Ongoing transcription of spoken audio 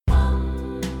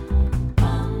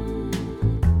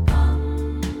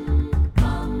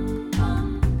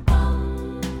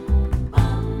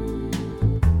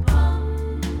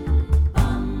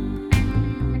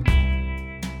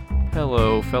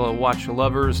fellow watch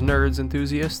lovers, nerds,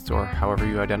 enthusiasts, or however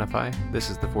you identify. This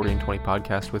is the 40 and 20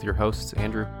 podcast with your hosts,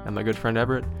 Andrew and my good friend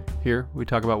Everett. Here, we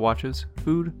talk about watches,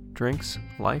 food, drinks,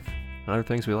 life, and other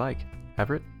things we like.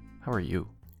 Everett, how are you?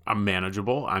 I'm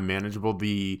manageable.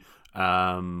 The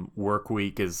work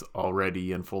week is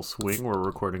already in full swing. We're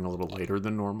recording a little later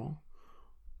than normal.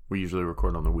 We usually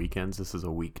record on the weekends. This is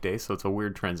a weekday, so it's a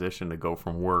weird transition to go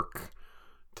from work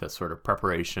to sort of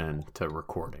preparation to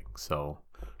recording. So,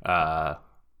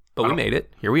 but we made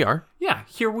it. Here we are. Yeah,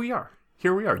 here we are.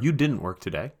 You didn't work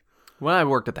today. Well, I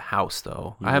worked at the house,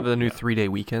 though. I have a new 3-day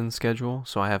weekend schedule,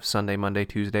 so I have Sunday, Monday,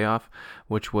 Tuesday off,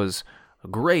 which was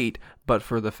great, but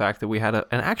for the fact that we had an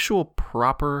actual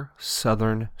proper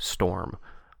southern storm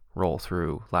roll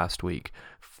through last week,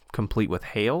 complete with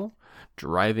hail,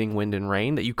 driving wind and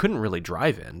rain that you couldn't really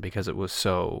drive in because it was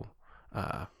so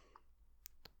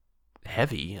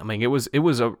heavy. I mean, it was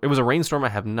a rainstorm I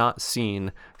have not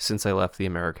seen since I left the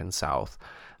American South,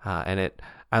 and it,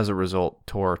 as a result,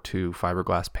 tore 2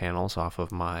 fiberglass panels off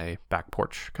of my back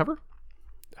porch cover,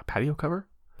 a patio cover,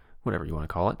 whatever you want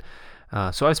to call it.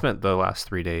 So I spent the last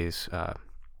 3 days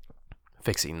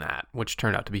fixing that, which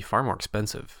turned out to be far more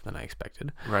expensive than I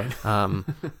expected. Right.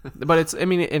 But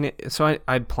so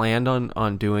I'd planned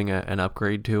on doing an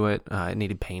upgrade to it. It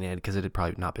needed painted because it had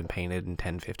probably not been painted in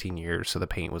 10, 15 years. So the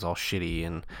paint was all shitty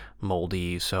and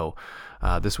moldy. So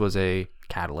this was a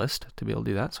catalyst to be able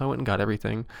to do that. So I went and got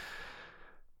everything,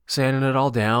 sanded it all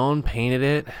down, painted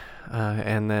it,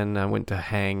 and then I went to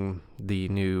hang the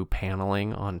new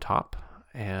paneling on top.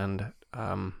 And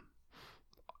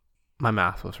my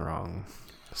math was wrong,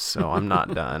 so I'm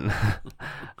not done.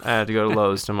 I have to go to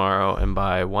Lowe's tomorrow and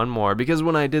buy one more, because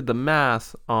when I did the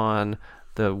math on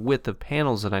the width of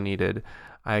panels that I needed,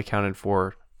 I accounted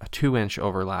for a 2-inch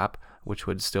overlap, which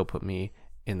would still put me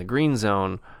in the green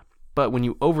zone. But when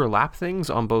you overlap things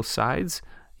on both sides,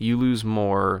 you lose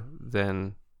more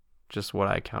than just what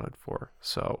I accounted for.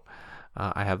 So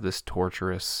I have this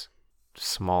torturous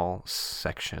small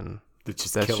section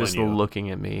that's just looking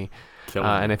at me.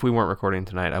 And if we weren't recording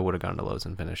tonight, I would have gone to Lowe's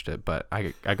and finished it. But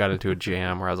I got into a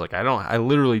jam where I was like, I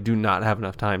literally do not have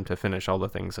enough time to finish all the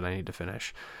things that I need to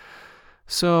finish.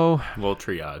 So a little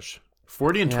triage.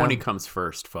 40 and 20 comes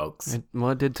first, folks. It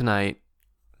did tonight.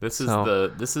 This is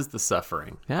the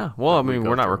suffering. Yeah. Well, I mean,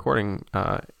 we're not recording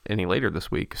any later this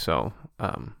week, so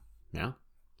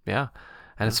yeah.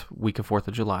 And it's week of 4th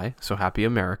of July, so happy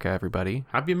America, everybody.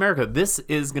 Happy America. This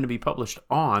is going to be published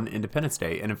on Independence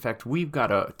Day. And in fact, we've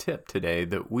got a tip today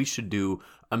that we should do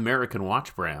American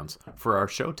watch brands for our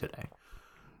show today.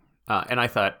 And I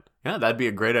thought, yeah, that'd be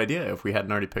a great idea if we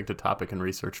hadn't already picked a topic and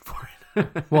researched for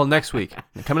it. Well, next week.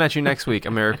 Coming at you next week,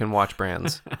 American watch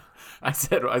brands. I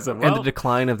said, well, and the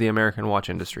decline of the American watch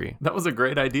industry. That was a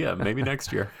great idea. Maybe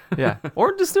next year. Yeah.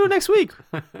 Or just do it next week.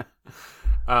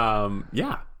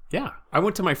 Yeah, I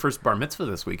went to my first bar mitzvah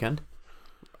this weekend.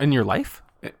 In your life?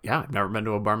 Yeah, I've never been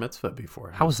to a bar mitzvah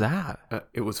before. How was that?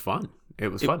 It was fun. It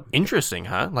was fun. Interesting,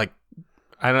 huh? Like,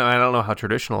 I don't know how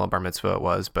traditional a bar mitzvah it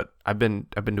was, but I've been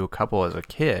to a couple as a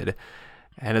kid,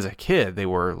 and as a kid they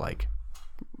were like,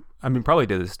 I mean, probably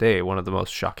to this day, one of the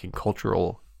most shocking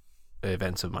cultural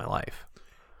events of my life.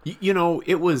 You know,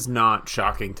 it was not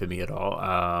shocking to me at all.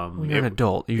 You're an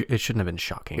adult. It shouldn't have been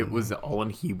shocking. It was all in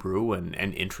Hebrew and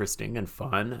interesting and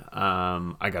fun.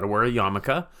 I got to wear a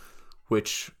yarmulke,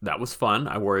 which that was fun.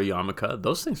 I wore a yarmulke.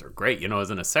 Those things are great. You know, as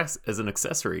an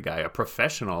accessory guy, a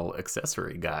professional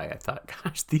accessory guy, I thought,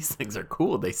 gosh, these things are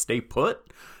cool. They stay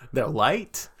put. They're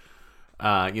light.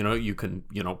 You can,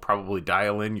 probably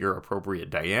dial in your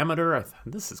appropriate diameter. I thought,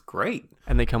 this is great.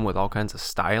 And they come with all kinds of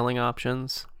styling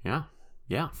options.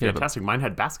 Yeah, fantastic. Mine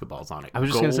had basketballs on it. I was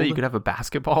just going to say, you could have a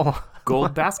basketball.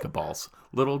 Gold basketballs.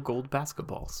 Little gold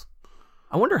basketballs.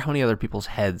 I wonder how many other people's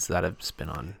heads that have spin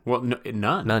on. Well,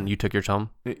 none. None? You took yours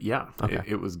home? Yeah. Okay.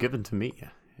 It was given to me,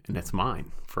 and it's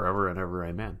mine forever and ever.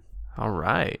 Amen. All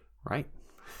right. Right.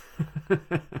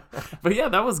 But yeah,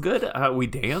 that was good. We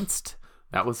danced.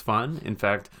 That was fun. In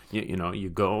fact, you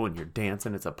go and you're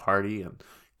dancing. It's a party, and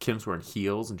Kim's wearing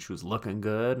heels and she was looking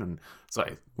good, and so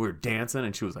we were dancing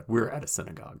and she was like, we're at a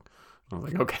synagogue. I was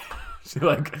like, okay. She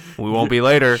like, we won't be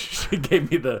later. She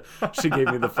gave me the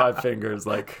 5 fingers,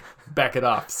 like, back it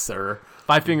off, sir.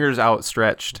 5 fingers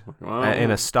outstretched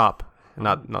in a stop.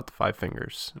 Not the 5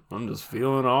 fingers. I'm just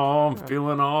feeling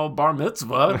all bar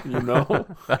mitzvah,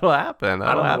 That'll happen.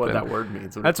 I don't know what that word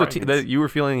means. That's what you were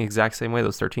feeling the exact same way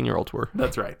those 13-year-olds were.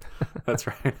 That's right.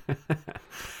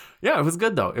 Yeah, it was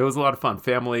good, though. It was a lot of fun.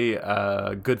 Family,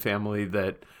 good family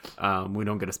that we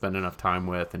don't get to spend enough time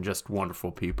with, and just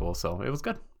wonderful people. So it was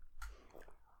good.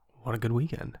 What a good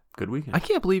weekend. Good weekend. I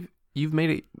can't believe you've made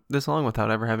it this long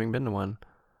without ever having been to one.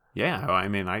 Yeah, I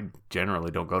mean, I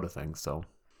generally don't go to things, so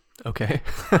Okay.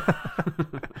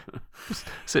 Just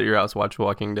sit at your house, watch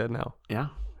Walking Dead now.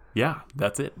 yeah,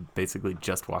 that's it. Basically,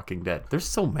 just Walking Dead. There's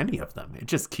so many of them. It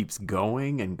just keeps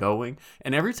going and going.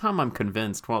 And every time I'm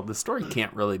convinced, well, the story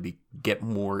can't really get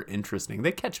more interesting.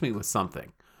 They catch me with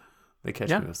something. They catch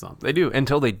me with something. They do,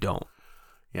 until they don't.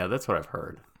 Yeah, that's what I've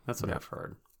heard. I've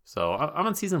heard. So I'm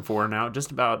on season 4 now,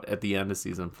 just about at the end of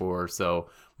season 4. So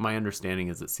my understanding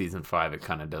is that season 5, it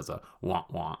kind of does a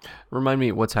womp. Remind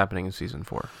me what's happening in season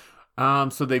 4.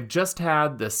 So they've just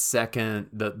had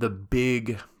the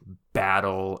big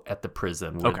battle at the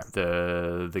prison with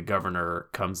the governor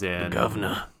comes in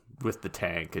with the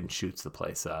tank and shoots the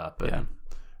place up. And,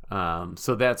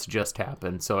 so that's just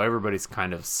happened. So everybody's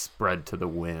kind of spread to the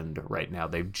wind right now.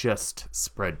 They've just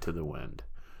spread to the wind.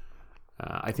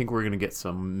 I think we're going to get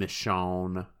some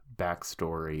Michonne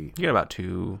backstory. You got about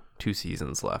two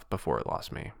seasons left before it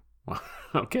lost me.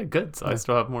 Okay, good. So I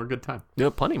still have more good time.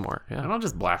 Yeah, plenty more. Yeah. And I'll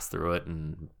just blast through it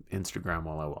and Instagram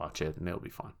while I watch it, and it'll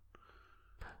be fun.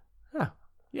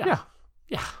 Yeah.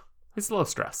 It's low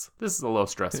stress. This is a low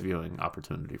stress viewing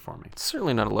opportunity for me. It's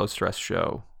certainly not a low stress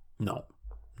show. No.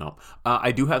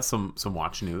 I do have some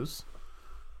watch news.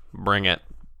 Bring it.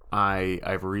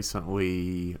 I've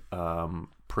recently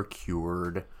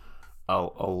procured a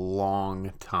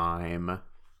long time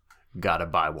gotta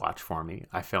buy watch for me.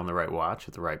 I found the right watch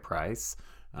at the right price,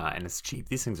 and it's cheap.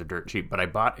 These things are dirt cheap. But I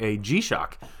bought a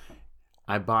G-Shock.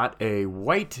 I bought a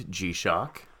white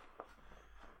G-Shock,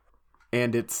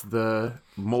 and it's the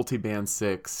Multiband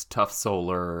 6 Tough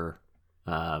Solar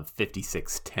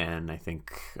 5610, I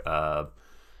think,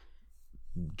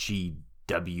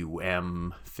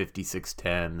 GWM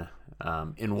 5610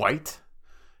 in white.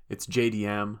 It's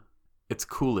JDM. It's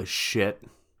cool as shit,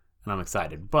 and I'm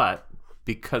excited. But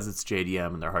because it's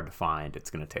JDM and they're hard to find, it's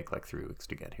going to take like 3 weeks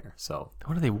to get here. So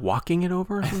what are they walking it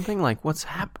over or something? Like what's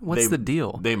the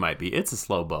deal? They might be. It's a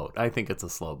slow boat. I think it's a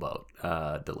slow boat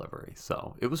delivery.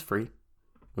 So it was free,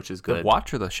 which is good. The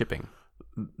watch or the shipping?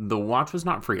 The watch was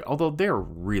not free, although they're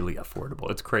really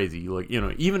affordable. It's crazy. Like,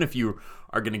 even if you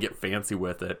are going to get fancy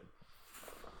with it,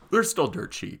 they're still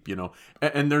dirt cheap,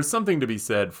 And there's something to be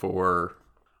said for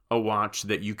a watch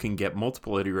that you can get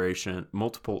multiple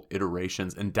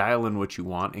iterations and dial in what you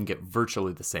want and get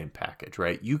virtually the same package,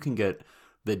 right? You can get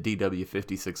the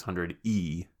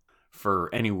DW5600E for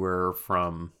anywhere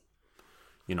from,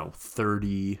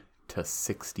 $30 to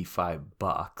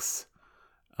 $65.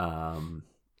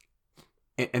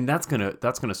 And that's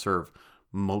gonna serve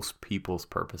most people's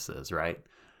purposes, right?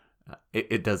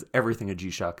 It does everything a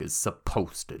G-Shock is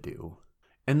supposed to do.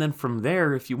 And then from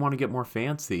there, if you want to get more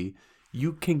fancy,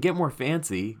 you can get more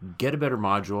fancy, get a better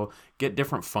module, get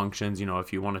different functions.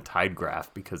 If you want a tide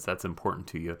graph, because that's important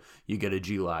to you, you get a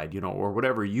G-Lide, or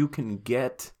whatever. You can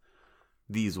get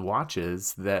these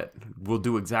watches that will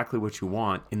do exactly what you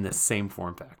want in the same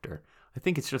form factor. I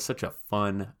think it's just such a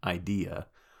fun idea.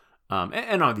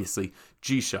 And obviously,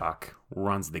 G-Shock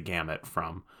runs the gamut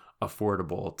from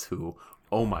affordable to,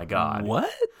 oh my God.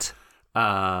 What?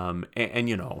 And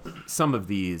some of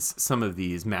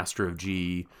these Master of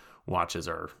G watches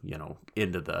are,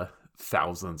 into the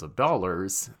thousands of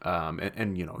dollars.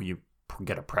 And you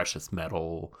get a precious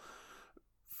metal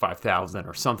 5,000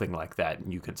 or something like that,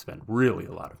 and you can spend really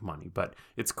a lot of money. But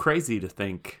it's crazy to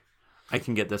think I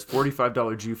can get this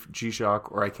 $45 G-Shock,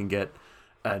 or I can get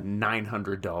a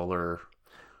 $900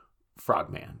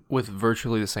 Frogman with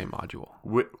virtually the same module.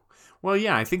 Well,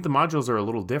 yeah, I think the modules are a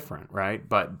little different, right?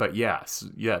 But yes,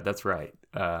 yeah, that's right.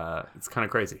 It's kind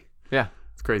of crazy. Yeah,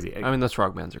 it's crazy. I mean, those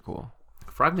Frogmans are cool.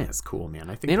 Frogman is cool, man.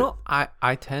 I think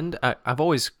I've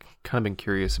always kind of been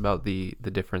curious about the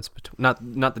difference between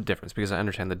not the difference, because I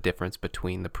understand the difference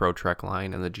between the Pro Trek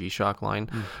line and the G-Shock line,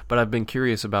 but I've been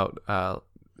curious about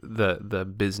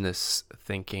the business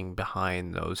thinking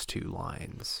behind those two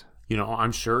lines.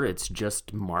 I'm sure it's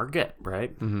just market,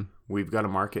 right? Mm-hmm. We've got a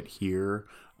market here.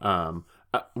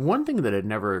 One thing that had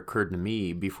never occurred to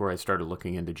me before I started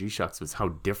looking into G-Shocks was how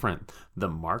different the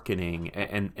marketing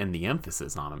and the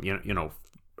emphasis on them.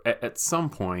 At some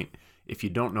point, if you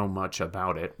don't know much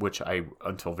about it, which I,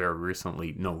 until very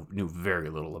recently, knew very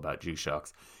little about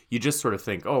G-Shocks, you just sort of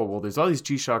think, oh, well, there's all these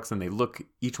G-Shocks and they look,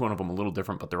 each one of them a little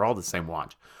different, but they're all the same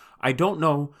watch. I don't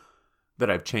know that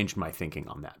I've changed my thinking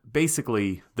on that.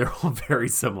 Basically, they're all very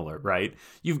similar, right?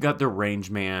 You've got the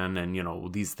Rangeman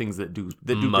and, these things that do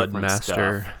different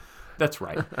Master stuff. That's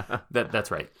right. That's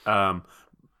right.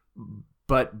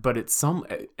 But at some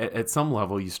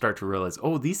level, you start to realize,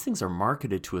 oh, these things are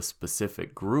marketed to a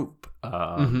specific group.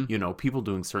 You know, people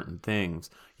doing certain things.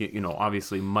 You know,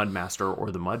 obviously, Mudmaster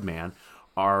or the Mudman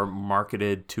are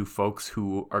marketed to folks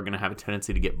who are going to have a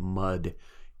tendency to get mud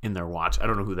in their watch. I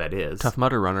don't know who that is. Tough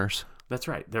Mudder runners. That's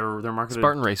right. They're marketed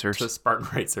Spartan racers. to Spartan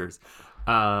racers.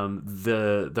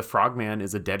 The Frogman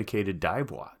is a dedicated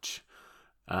dive watch.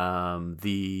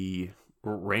 The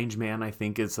Rangeman, I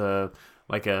think, is a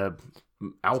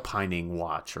alpining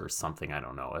watch or something. I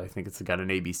don't know. I think it's got an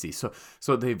ABC.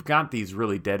 So they've got these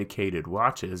really dedicated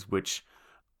watches, which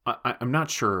I'm not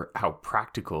sure how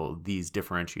practical these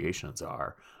differentiations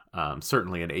are.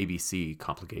 Certainly an ABC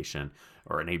complication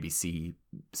or an ABC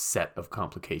set of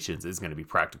complications is going to be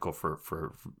practical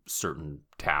for certain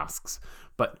tasks.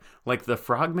 But like the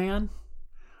Frogman,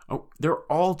 they're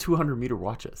all 200-meter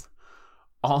watches.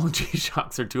 All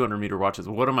G-Shocks are 200-meter watches.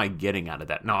 What am I getting out of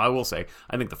that? Now, I will say,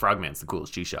 I think the Frogman's the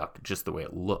coolest G-Shock, just the way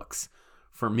it looks.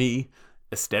 For me,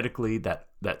 aesthetically, that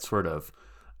sort of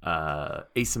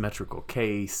asymmetrical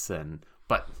case,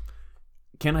 but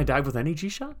can I dive with any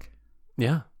G-Shock?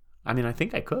 Yeah. I mean, I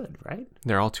think I could, right?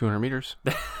 They're all 200 meters.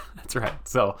 That's right.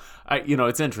 So,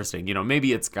 it's interesting. You know,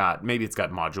 maybe it's got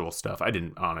module stuff. I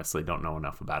honestly don't know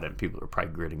enough about it. And people are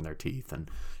probably gritting their teeth and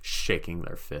shaking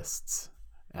their fists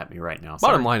at me right now.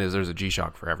 Bottom line is there's a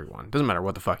G-Shock for everyone. Doesn't matter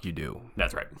what the fuck you do.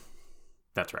 That's right.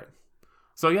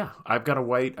 So yeah, I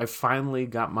finally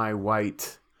got my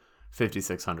white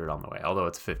 5600 on the way, although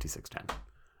it's 5610.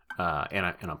 And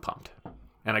I'm pumped.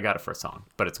 And I got it for a song,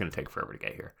 but it's going to take forever to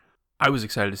get here. I was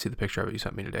excited to see the picture of it you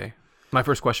sent me today. My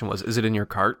first question was, is it in your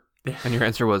cart? And your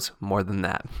answer was, more than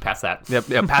that. Past that.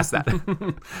 Yep, past that.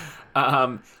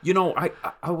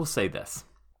 I will say this.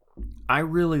 I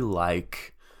really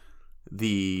like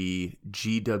the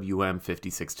GWM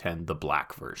 5610, the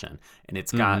black version. And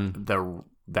it's got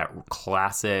that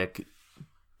classic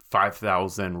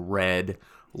 5000 red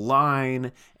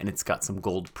line, and it's got some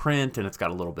gold print, and it's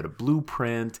got a little bit of blue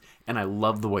print, and I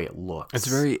love the way it looks. It's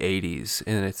very 80s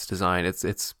in its design.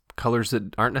 It's colors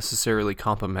that aren't necessarily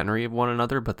complementary of one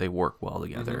another, but they work well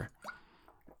together.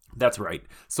 That's right.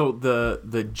 So the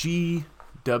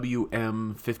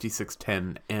GWM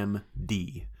 5610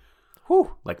 MD,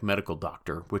 like medical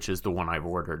doctor, which is the one I've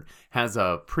ordered, has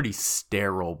a pretty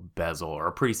sterile bezel or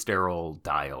a pretty sterile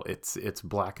dial. It's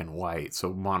black and white,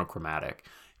 so monochromatic.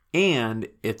 And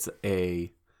it's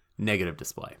a negative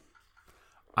display.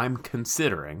 I'm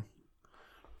considering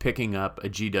picking up a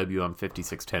GWM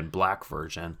 5610 black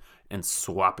version and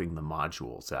swapping the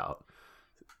modules out,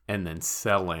 and then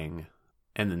selling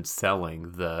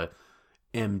the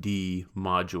MD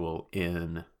module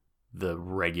in the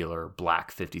regular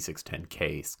black 5610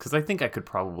 case, because I think I could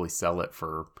probably sell it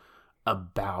for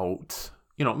about,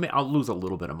 I'll lose a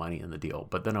little bit of money in the deal,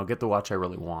 but then I'll get the watch I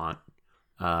really want.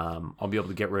 I'll be able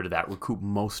to get rid of that, recoup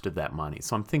most of that money.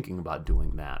 So I'm thinking about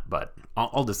doing that, but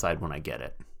I'll decide when I get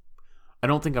it. I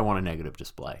don't think I want a negative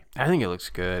display. I think it looks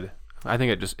good. I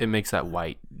think it makes that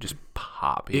white just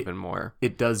pop even more.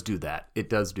 It does do that.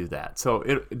 So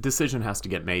decision has to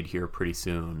get made here pretty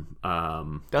soon.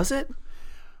 Does it?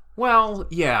 Well,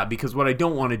 yeah, because what I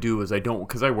don't want to do is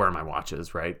because I wear my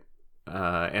watches, right?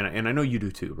 And I know you do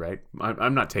too, right?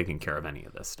 I'm not taking care of any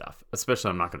of this stuff.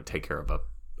 Especially I'm not going to take care of a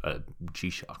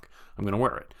G-Shock. I'm going to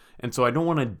wear it. And so I don't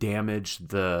want to damage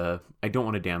the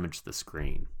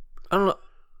screen. I don't know.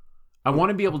 I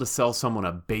want to be able to sell someone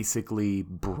a basically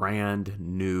brand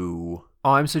new.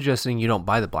 Oh, I'm suggesting you don't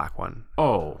buy the black one.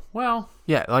 Oh, well.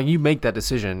 Yeah, like you make that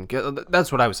decision.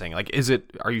 That's what I was saying. Like,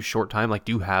 are you short time? Like,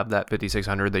 do you have that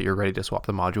 5600 that you're ready to swap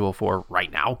the module for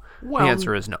right now? Well, the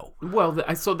answer is no. Well,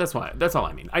 so that's all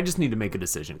I mean. I just need to make a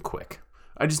decision quick.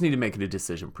 I just need to make a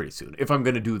decision pretty soon if I'm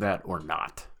going to do that or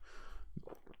not.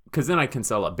 Because then I can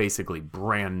sell a basically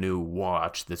brand new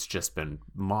watch that's just been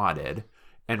modded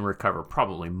and recover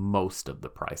probably most of the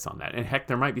price on that. And heck,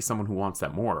 there might be someone who wants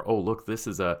that more. Oh, look, this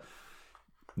is a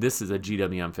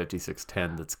GWM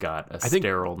 5610 that's got a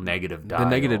sterile negative dial. The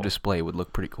negative display would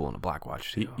look pretty cool in a black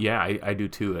watch too. Yeah, I do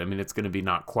too. I mean, it's going to be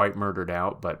not quite murdered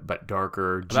out, but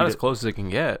darker. About as close as it can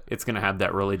get. It's going to have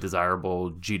that really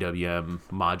desirable GWM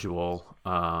module.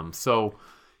 So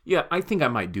yeah, I think I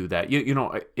might do that.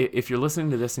 If you're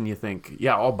listening to this and you think,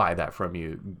 yeah, I'll buy that from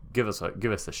you, give us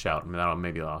a shout. I mean,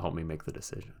 maybe that'll help me make the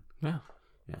decision. Yeah.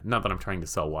 Not that I'm trying to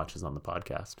sell watches on the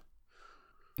podcast.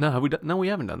 No, we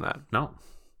haven't done that. No.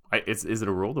 Is it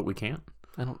a rule that we can't?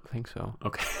 I don't think so.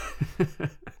 Okay.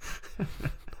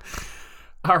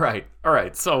 All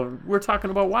right. So we're talking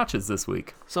about watches this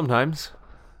week. Sometimes.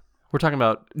 We're talking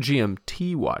about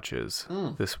GMT watches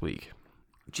this week.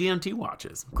 GMT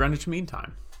watches, Greenwich Mean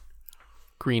Time.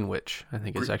 Greenwich, I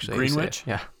think is actually how you say it. Greenwich?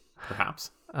 Yeah. Perhaps.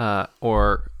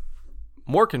 Or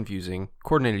more confusing,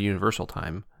 Coordinated Universal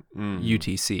Time,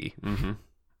 UTC. Mm-hmm. I'm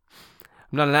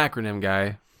not an acronym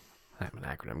guy. I'm an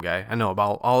acronym guy. I know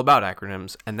all about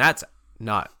acronyms, and that's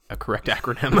not a correct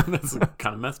acronym. That's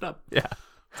kind of messed up. Yeah.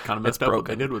 It's kind of messed up what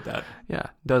they did with that. Yeah.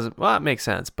 Doesn't, well, it makes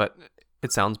sense, but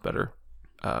it sounds better.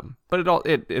 But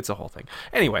it's a whole thing.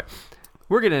 Anyway,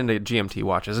 we're getting into GMT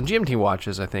watches, and GMT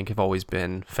watches I think have always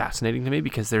been fascinating to me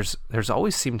because there's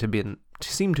always seemed to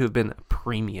have been a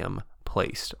premium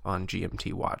placed on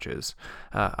GMT watches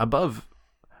above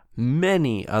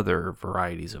many other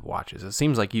varieties of watches. It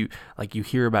seems like you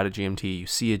hear about a GMT, you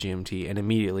see a GMT, and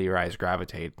immediately your eyes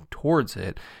gravitate towards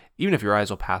it, even if your eyes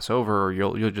will pass over or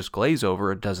you'll just glaze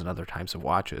over a dozen other types of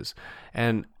watches.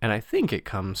 And I think it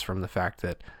comes from the fact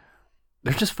that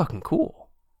they're just fucking cool.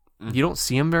 Mm-hmm. You don't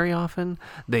see them very often.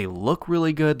 They look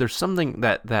really good. There's something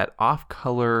that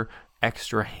off-color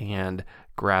extra hand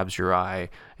grabs your eye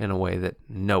in a way that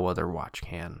no other watch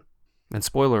can. And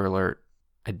spoiler alert,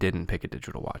 I didn't pick a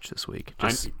digital watch this week.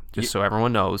 Just so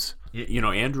everyone knows.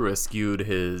 Andrew eschewed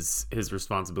his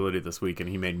responsibility this week, and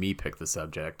he made me pick the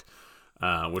subject,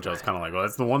 which I was kind of like, well,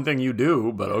 that's the one thing you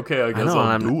do, but okay, I guess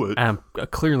I'll do it. I'm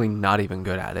clearly not even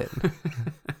good at it.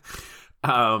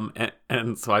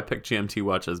 And so I picked GMT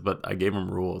watches, but I gave him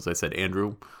rules. I said,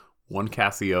 Andrew, one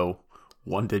Casio,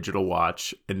 one digital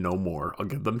watch, and no more. I'll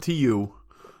give them to you,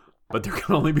 but there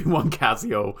can only be one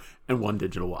Casio and one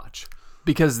digital watch.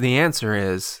 Because the answer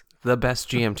is the best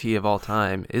GMT of all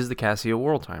time is the Casio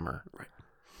World Timer.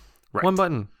 Right. One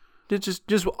button. It's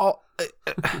just all.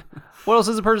 What else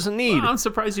does a person need? Well, I'm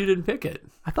surprised you didn't pick it.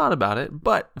 I thought about it,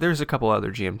 but there's a couple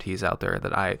other GMTs out there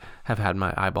that I have had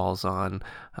my eyeballs on.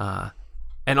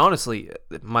 And honestly,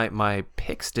 my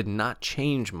picks did not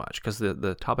change much because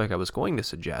the topic I was going to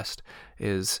suggest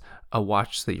is a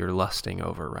watch that you're lusting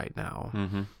over right now.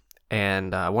 Mm-hmm.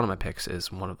 And one of my picks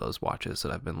is one of those watches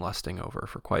that I've been lusting over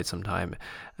for quite some time.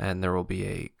 And there will be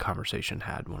a conversation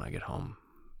had when I get home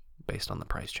based on the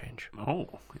price change.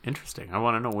 Oh, interesting. I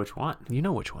want to know which one. You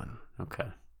know which one. Okay.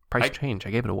 Price change.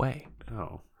 I gave it away.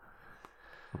 Oh.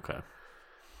 Okay.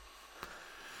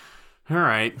 All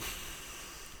right.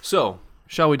 So,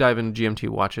 shall we dive into GMT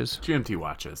watches? GMT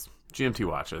watches.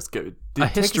 A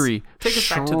history take us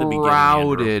back to the beginning,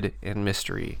 shrouded in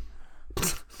mystery.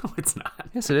 No, it's not.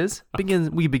 Yes, it is.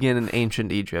 We begin in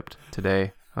ancient Egypt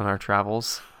today on our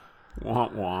travels. Wah,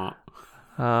 wah.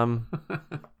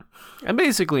 And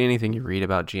basically anything you read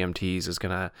about GMTs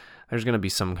there's gonna be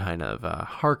some kind of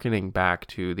hearkening back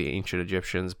to the ancient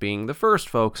Egyptians being the first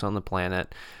folks on the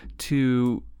planet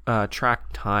to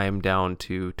track time down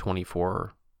to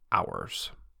 24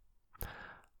 hours.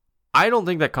 I don't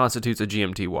think that constitutes a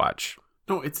GMT watch.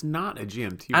 No, it's not a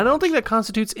GMT watch. I don't think that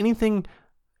constitutes anything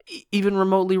even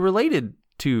remotely related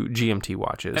to GMT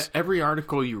watches. Every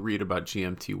article you read about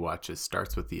GMT watches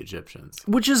starts with the Egyptians.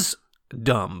 Which is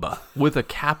dumb, with a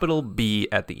capital B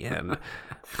at the end.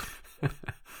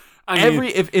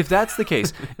 If that's the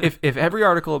case, if every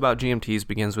article about GMTs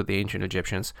begins with the ancient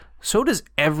Egyptians, so does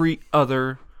every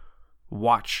other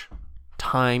watch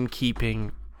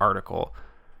timekeeping article.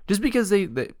 Just because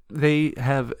they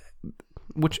have,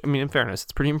 which I mean, in fairness,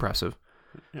 it's pretty impressive.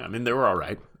 Yeah, I mean they were all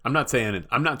right. I'm not saying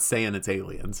it's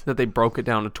aliens. That they broke it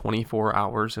down to 24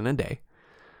 hours in a day.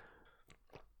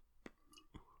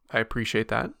 I appreciate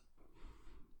that.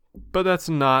 But that's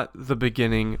not the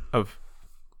beginning of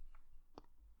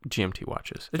GMT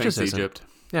watches. It Thanks, just isn't. Egypt.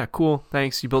 Yeah, cool.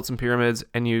 Thanks. You built some pyramids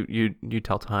and you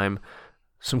tell time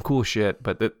some cool shit,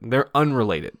 but they're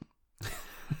unrelated,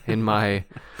 in my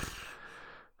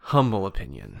humble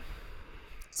opinion.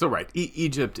 So, right.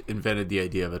 Egypt invented the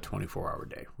idea of a 24-hour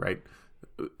day, right?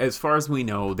 As far as we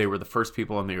know, they were the first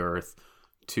people on the earth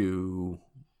to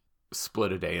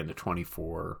split a day into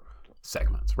 24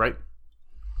 segments, right?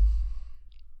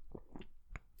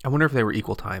 I wonder if they were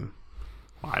equal time.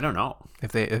 Well, I don't know.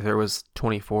 If there was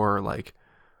 24, if it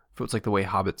was like the way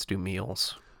hobbits do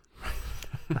meals.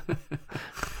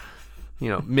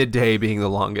 Midday being the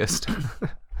longest.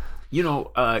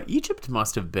 Egypt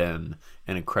must have been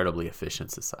an incredibly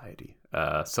efficient society.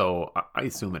 So I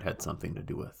assume it had something to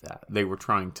do with that. They were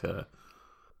trying to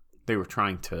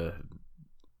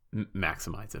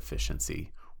maximize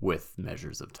efficiency with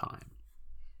measures of time.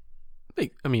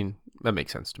 I mean, that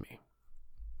makes sense to me.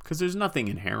 Because there's nothing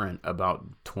inherent about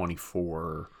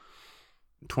 24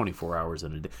 hours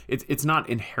in a day. It's not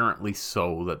inherently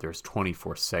so that there's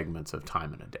 24 segments of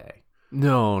time in a day.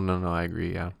 No, I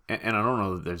agree, yeah. And I don't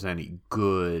know that there's any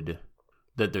good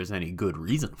that there's any good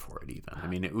reason for it. Even, I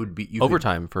mean, it would be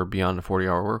Overtime for beyond a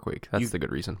 40-hour work week. That's the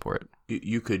good reason for it.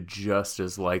 You could just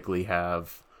as likely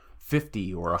have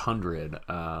 50 or 100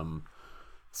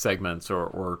 segments,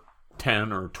 or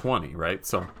 10 or 20, right?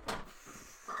 So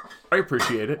I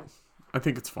appreciate it. I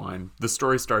think it's fine. The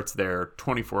story starts there.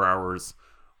 24 hours.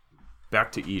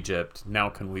 Back to Egypt. Now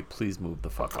can we please move the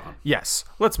fuck on? Yes,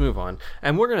 let's move on.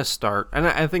 And we're going to start, and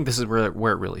I think this is where it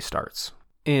really starts.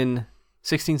 In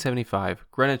 1675,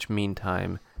 Greenwich Mean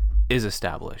Time is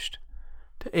established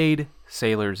to aid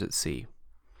sailors at sea.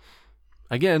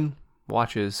 Again,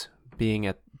 watches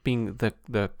being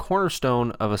the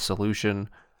cornerstone of a solution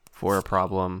for a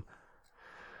problem,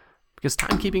 because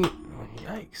timekeeping...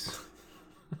 Yikes.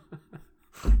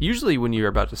 Usually when you're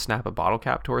about to snap a bottle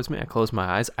cap towards me, I close my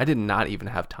eyes. I did not even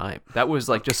have time. That was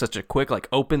like just such a quick, like,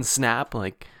 open snap,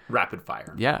 like rapid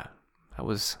fire. Yeah, that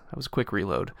was a quick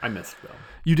reload. I missed though.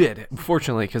 You did,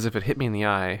 fortunately, because if it hit me in the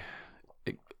eye,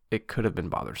 it could have been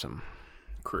bothersome.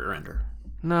 Career ender.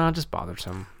 No, just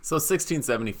bothersome. So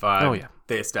 1675. Oh yeah,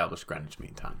 they established Greenwich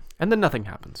Mean Time, and then nothing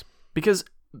happens because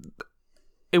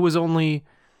it was only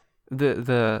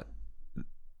the.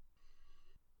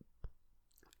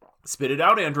 Spit it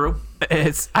out, Andrew.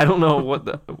 I don't know what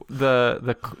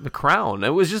the crown. It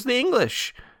was just the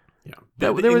English. Yeah, they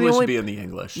were the only being the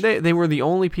English. They were the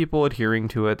only people adhering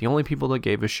to it, the only people that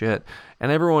gave a shit,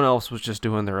 and everyone else was just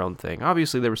doing their own thing.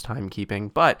 Obviously, there was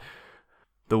timekeeping, but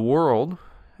the world,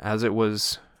 as it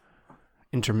was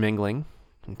intermingling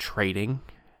and trading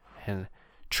and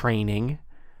training,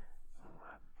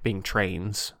 being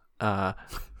trains, the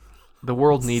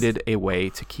world needed a way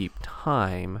to keep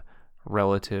time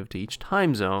relative to each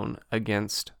time zone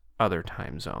against other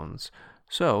time zones.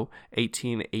 So,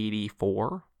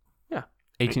 1884,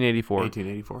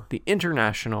 the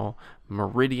International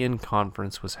Meridian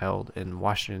Conference was held in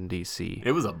Washington, D.C.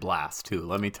 It was a blast, too,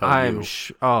 let me tell you.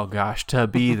 Oh, gosh, to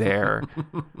be there.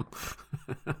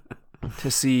 To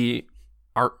see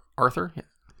Arthur?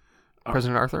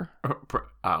 President Arthur?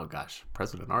 Oh, gosh,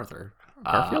 President Arthur.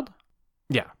 Garfield?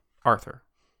 Yeah, Arthur,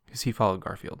 because he followed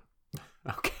Garfield.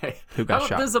 Okay. Who got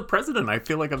shot? There's a president I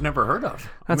feel like I've never heard of.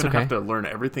 That's I'm going to okay. have to learn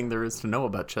everything there is to know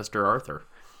about Chester Arthur.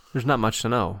 There's not much to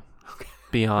know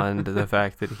beyond the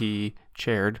fact that he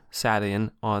sat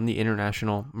in on the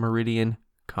International Meridian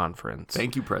Conference.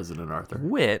 Thank you, President Arthur.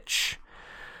 Which,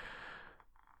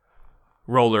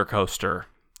 roller coaster.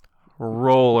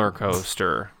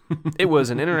 It was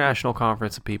an international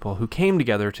conference of people who came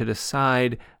together to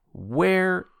decide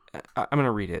where... I'm going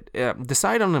to read it.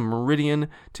 Decide on a meridian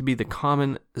to be the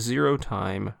common zero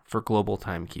time for global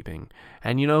timekeeping.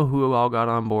 And you know who all got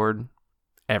on board?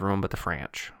 Everyone but the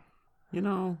French. You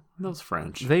know, those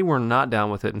French. They were not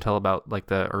down with it until about like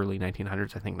the early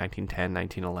 1900s, I think 1910,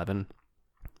 1911.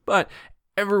 But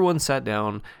everyone sat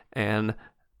down and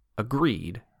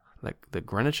agreed that the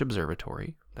Greenwich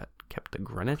Observatory, that kept the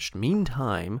Greenwich Mean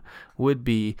Time, would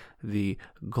be the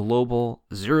global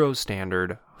zero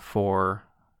standard for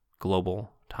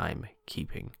global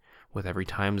timekeeping, with every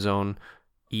time zone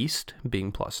east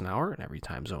being plus an hour and every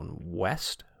time zone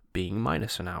west being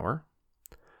minus an hour.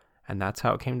 And that's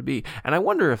how it came to be. And I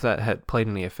wonder if that had played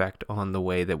any effect on the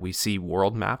way that we see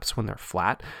world maps when they're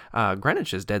flat.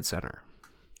 Greenwich is dead center.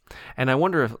 And I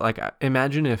wonder if, like,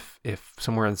 imagine if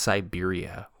somewhere in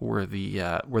Siberia were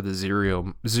the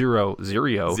zero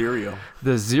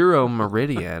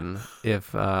meridian,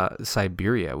 if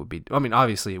Siberia would be, I mean,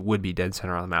 obviously it would be dead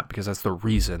center on the map because that's the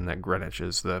reason that Greenwich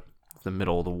is the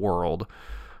middle of the world.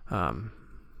 I'd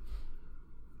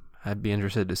be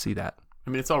interested to see that.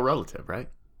 I mean, it's all relative, right?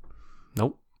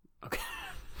 Nope. Okay.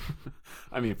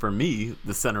 I mean, for me,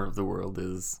 the center of the world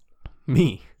is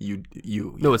me. You.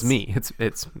 No, Yes. it's me.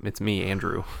 It's me,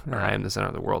 Andrew. Right. I am the center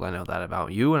of the world. I know that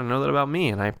about you, and I know that about me,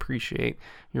 and I appreciate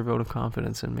your vote of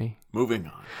confidence in me. Moving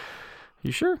on.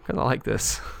 You sure? Because I like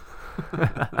this.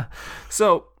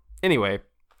 So, anyway,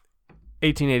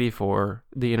 1884,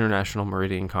 the International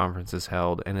Meridian Conference is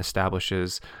held and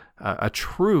establishes a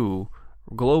true,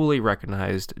 globally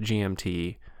recognized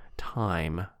GMT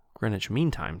time, Greenwich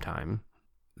Mean Time,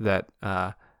 that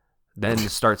then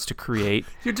starts to create...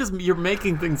 You're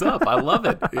making things up. I love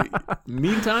it.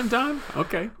 Meantime time?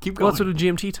 Okay, keep going. Well, that's what a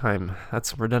GMT time.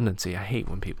 That's redundancy. I hate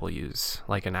when people use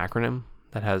like an acronym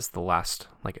that has the last,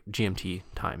 like, GMT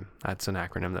time. That's an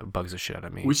acronym that bugs the shit out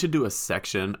of me. We should do a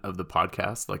section of the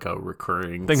podcast, like a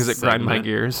recurring things that grind my segment,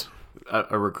 gears.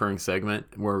 A recurring segment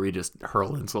where we just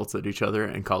hurl insults at each other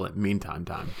and call it Meantime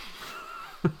time.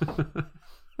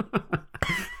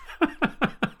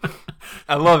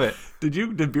 I love it.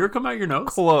 Did beer come out your nose?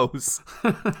 Close.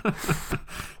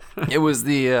 It was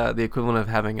the equivalent of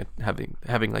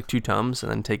having like two Tums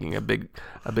and then taking a big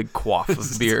quaff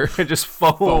of beer and just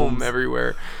foam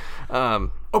everywhere.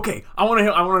 Okay, I want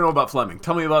to know about Fleming.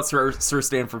 Tell me about Sir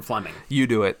Stanford Fleming. You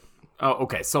do it. Oh,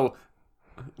 okay. So,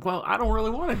 well, I don't really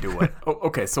want to do it. Oh,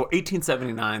 okay, so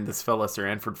 1879, this fella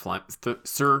Sanford Fleming.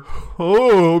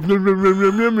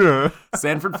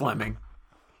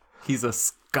 He's a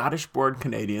Scottish-born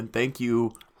Canadian. Thank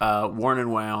you, Worn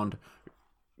and Wound,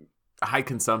 High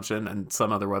Consumption, and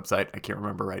some other website I can't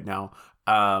remember right now.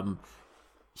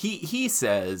 He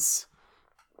says,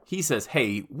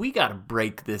 hey, we got to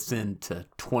break this into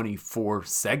 24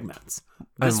 segments.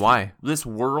 And why? This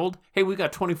world, hey, we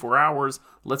got 24 hours.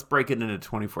 Let's break it into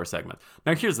 24 segments.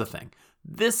 Now, here's the thing.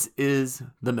 This is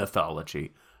the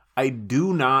mythology. I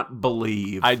do not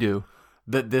believe I do.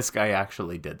 that this guy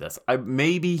actually did this.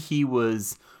 Maybe he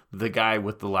was the guy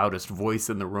with the loudest voice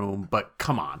in the room, but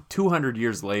come on, 200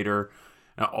 years later,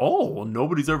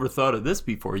 nobody's ever thought of this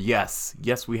before. Yes,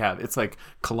 we have. It's like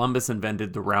Columbus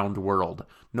invented the round world.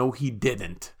 No, he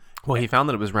didn't. Well, he found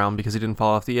that it was round because he didn't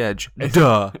fall off the edge.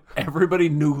 Duh. Everybody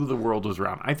knew the world was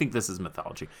round. I think this is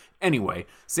mythology. Anyway,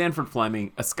 Sanford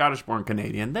Fleming, a Scottish-born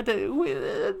Canadian, that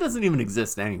doesn't even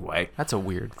exist anyway. That's a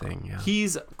weird thing, yeah.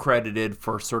 He's credited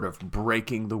for sort of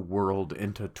breaking the world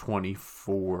into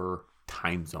 24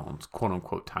 time zones,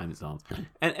 quote-unquote time zones.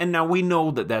 And now we know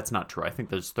that that's not true. I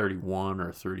think there's 31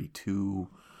 or 32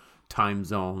 time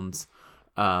zones.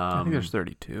 I think there's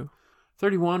 32.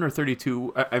 31 or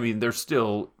 32, I mean, they're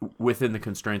still within the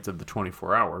constraints of the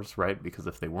 24 hours, right? Because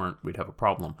if they weren't, we'd have a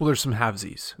problem. Well, there's some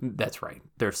halvesies. That's right.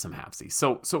 There's some halvesies.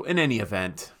 So in any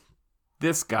event,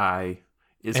 this guy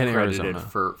is And credited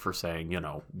Arizona. for saying,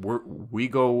 we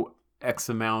go X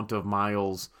amount of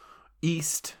miles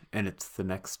east, and it's the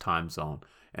next time zone.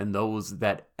 And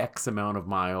that X amount of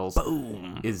miles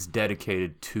is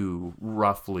dedicated to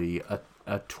roughly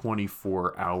a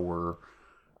 24-hour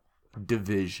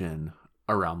division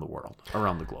around the world,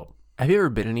 around the globe. Have you ever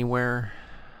been anywhere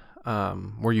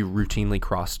where you routinely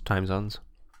crossed time zones?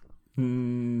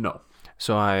 No.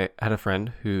 So I had a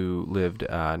friend who lived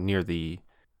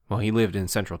he lived in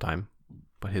Central Time,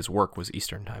 but his work was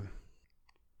Eastern Time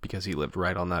because he lived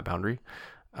right on that boundary.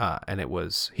 And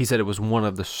he said it was one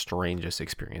of the strangest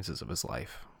experiences of his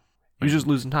life. He was just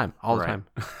losing time all the time.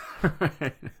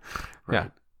 Right. Yeah.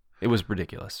 It was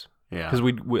ridiculous. Yeah. Because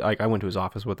I went to his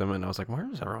office with him and I was like, where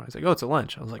is everyone? He's like, oh, it's at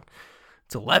lunch. I was like,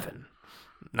 it's 11.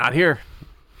 Not here.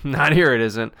 Not here, it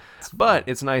isn't. But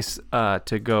it's nice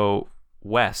to go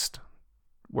west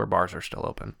where bars are still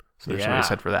open. So there's something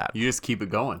said for that. You just keep it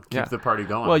going. Keep the party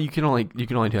going. Well, you can only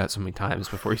do that so many times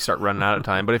before you start running out of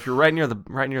time. But if you're right near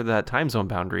that time zone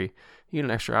boundary, you get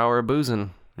an extra hour of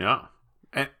boozing. Yeah.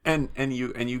 And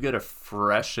you get a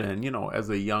freshen, as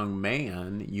a young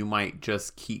man, you might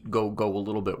just go a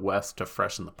little bit west to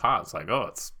freshen the pot. It's like, oh,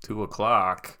 it's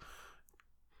 2:00.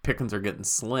 Pickings are getting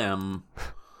slim.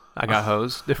 I got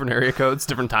hose, different area codes,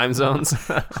 different time zones.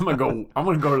 I'm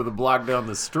gonna go to the block down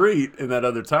the street in that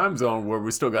other time zone where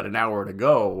we still got an hour to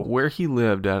go. Where he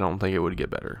lived, I don't think it would get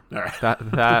better. All right.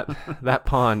 That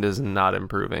pond is not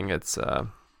improving its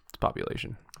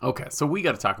population. Okay, so we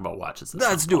got to talk about watches.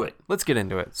 Let's do it. Let's get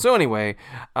into it. So anyway,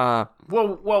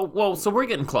 well. So we're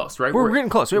getting close, right? We're getting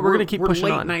close. We're going to keep pushing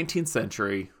on. Late 19th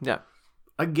century. Yeah.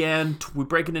 Again, we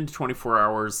break it into 24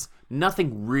 hours.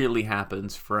 Nothing really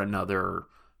happens for another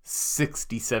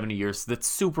 60, 70 years. That's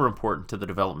super important to the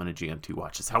development of GMT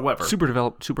watches. However, super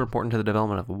important to the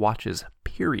development of watches,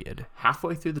 period.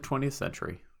 Halfway through the 20th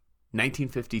century,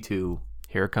 1952.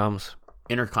 Here it comes.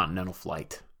 Intercontinental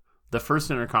flight. The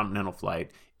first intercontinental flight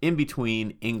in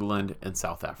between England and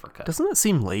South Africa. Doesn't that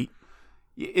seem late?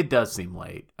 It does seem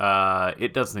late.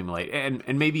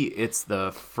 And maybe it's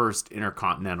the first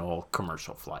intercontinental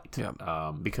commercial flight.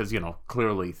 Yeah. Because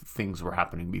clearly things were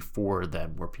happening before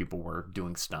then, where people were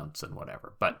doing stunts and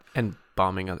whatever. And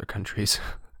bombing other countries.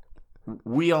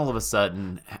 We all of a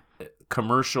sudden,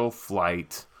 commercial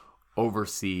flight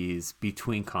overseas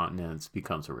between continents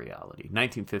becomes a reality.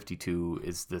 1952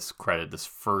 is this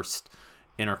first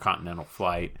intercontinental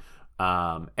flight.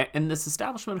 And this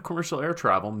establishment of commercial air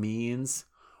travel means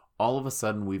all of a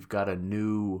sudden we've got a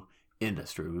new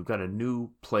industry. We've got a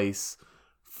new place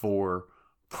for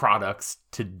products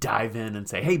to dive in and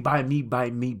say, hey, buy me, buy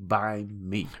me, buy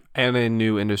me. And a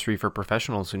new industry for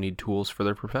professionals who need tools for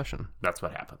their profession. That's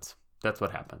what happens.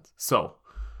 So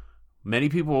many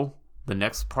people, the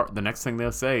next thing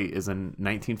they'll say is in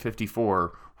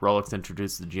 1954, Rolex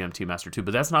introduced the GMT Master 2,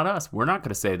 but that's not us. We're not going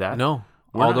to say that. No.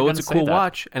 We're Although not it's a gonna cool say that.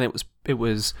 watch and it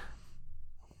was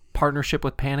partnership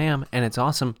with Pan Am and it's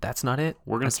awesome, that's not it.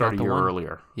 We're going to That's start not a the year one.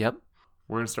 earlier. Yep.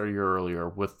 We're going to start a year earlier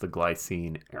with the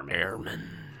Glycine Airman.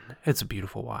 It's a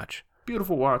beautiful watch.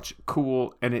 Beautiful watch,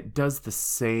 cool, and it does the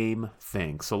same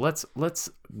thing. So let's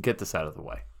get this out of the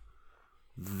way.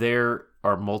 There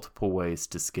are multiple ways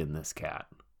to skin this cat.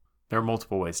 And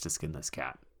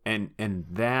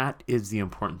that is the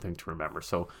important thing to remember.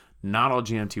 So not all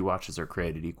GMT watches are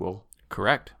created equal.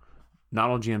 Correct. Not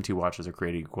all GMT watches are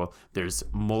created equal. There's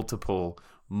multiple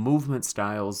movement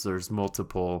styles. There's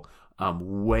multiple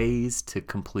ways to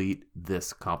complete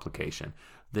this complication.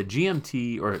 The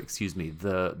GMT,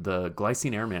 the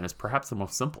Glycine Airman is perhaps the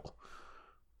most simple.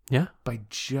 Yeah. By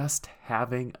just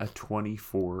having a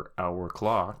 24-hour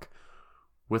clock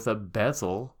with a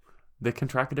bezel that can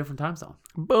track a different time zone.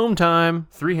 Boom time.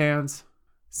 3 hands,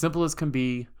 simple as can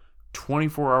be,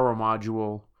 24-hour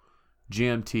module,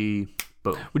 GMT,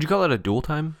 boom. Would you call it a dual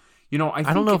time? You know, I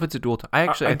don't know if it's a dual time.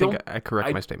 I think I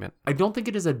correct my statement. I don't think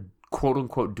it is a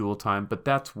quote-unquote dual time, but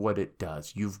that's what it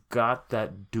does. You've got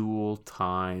that dual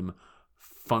time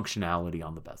functionality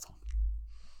on the bezel.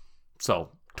 So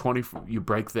 24, you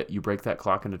break that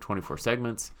clock into 24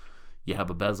 segments. You have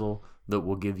a bezel that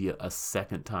will give you a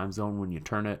second time zone when you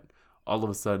turn it. All of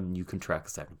a sudden, you can track a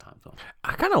second time zone.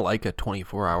 I kind of like a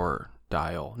 24-hour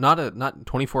dial, not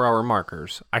 24-hour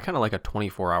markers. I kind of like a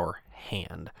 24-hour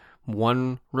hand.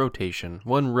 One rotation,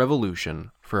 one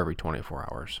revolution for every 24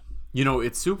 hours. You know,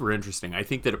 it's super interesting. I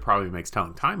think that it probably makes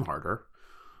telling time harder.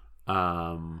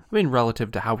 I mean,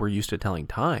 relative to how we're used to telling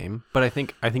time, but I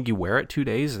think you wear it 2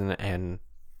 days and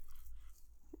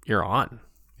you're on.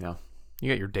 Yeah. You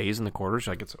got your days and the quarters,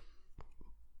 like it's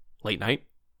late night,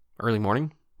 early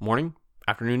morning,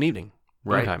 afternoon, evening,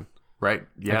 right time. Right.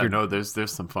 Yeah. Like there's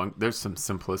some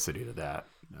simplicity to that,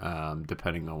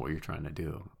 depending on what you're trying to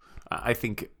do. I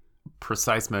think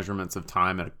precise measurements of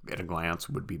time at a glance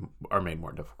are made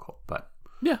more difficult, but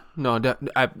yeah, no,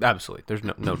 absolutely. There's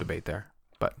no debate there.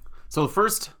 But so the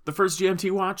first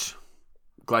GMT watch,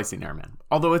 Glycine Airman,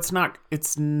 although it's not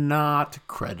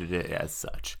credited as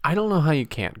such. I don't know how you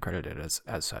can't credit it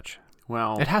as such.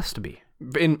 Well, it has to be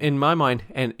in my mind,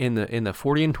 and in the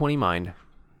 40 and 20 mind.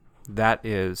 That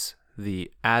is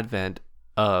the advent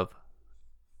of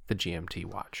the GMT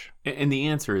watch, and the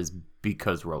answer is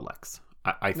because Rolex.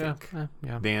 I think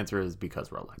yeah. The answer is because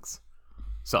Rolex.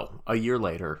 So a year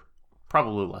later,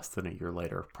 probably less than a year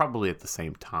later, probably at the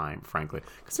same time, frankly,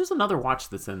 because there's another watch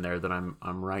that's in there that I'm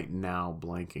right now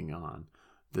blanking on,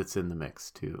 that's in the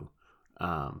mix too.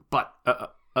 But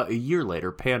a year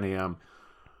later, Pan Am,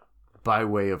 by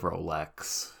way of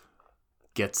Rolex,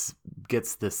 gets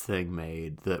this thing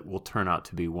made that will turn out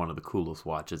to be one of the coolest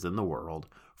watches in the world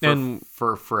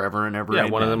for forever and ever. Yeah,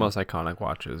 one of the most iconic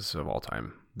watches of all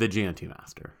time. The GMT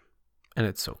Master. And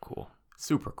it's so cool.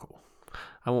 Super cool.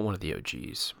 I want one of the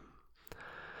OGs.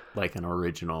 Like an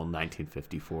original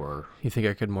 1954. You think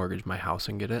I could mortgage my house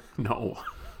and get it? No,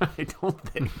 I don't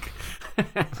think.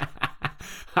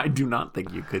 I do not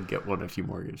think you could get one if you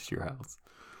mortgaged your house.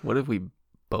 What if we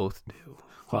both do?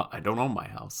 Well, I don't own my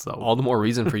house, so... All the more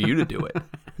reason for you to do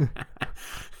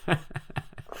it.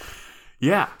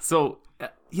 Yeah, so...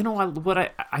 You know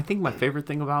what? I think my favorite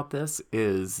thing about this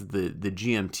is the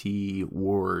GMT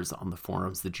wars on the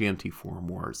forums. The GMT forum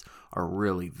wars are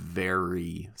really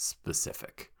very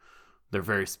specific. They're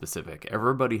very specific.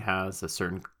 Everybody has a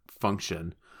certain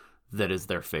function that is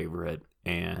their favorite,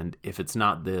 and if it's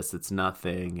not this, it's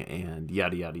nothing, and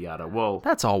yada yada yada. Well,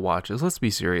 that's all watches. Let's be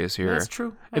serious here. That's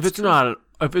true. If it's not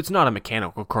a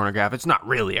mechanical chronograph, it's not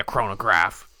really a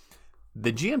chronograph.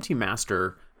 The GMT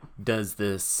Master does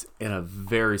this in a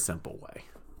very simple way.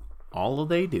 All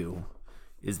they do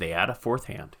is they add a fourth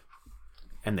hand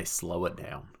and they slow it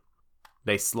down.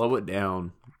 They slow it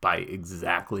down by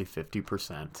exactly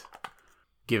 50%,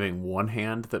 giving one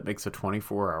hand that makes a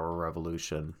 24-hour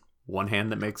revolution, one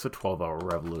hand that makes a 12-hour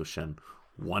revolution,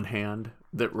 one hand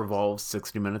that revolves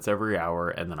 60 minutes every hour,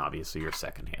 and then obviously your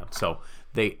second hand. So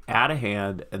they add a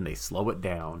hand and they slow it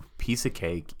down, piece of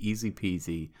cake, easy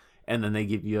peasy, and then they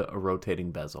give you a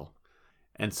rotating bezel.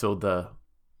 And so the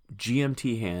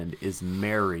GMT hand is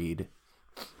married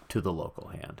to the local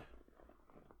hand.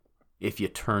 If you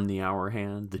turn the hour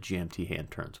hand, the GMT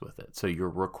hand turns with it. So you're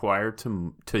required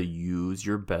to use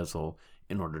your bezel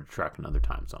in order to track another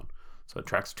time zone. So it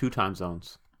tracks 2 time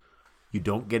zones. You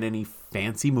don't get any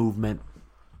fancy movement.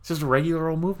 It's just a regular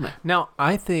old movement. Now,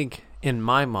 I think in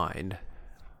my mind,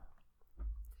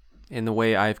 in the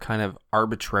way I've kind of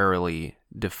arbitrarily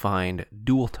defined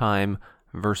dual time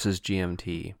versus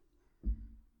GMT,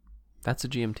 that's a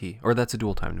GMT, or that's a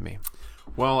dual time to me.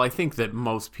 Well, I think that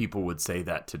most people would say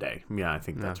that today. Yeah, I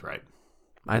think that's right.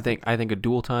 I think a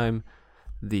dual time,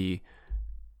 the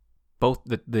both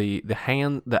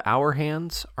the hour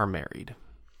hands are married.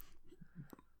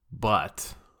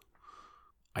 But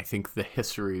I think the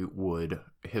history would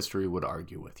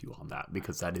argue with you on that,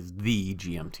 because that is the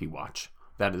GMT watch.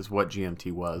 That is what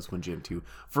GMT was when GMT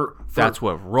for That's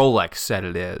what Rolex said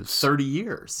it is. 30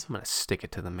 years. I'm gonna stick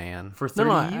it to the man. For 30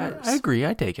 No, years. I agree.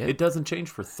 I take it. It doesn't change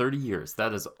for 30 years.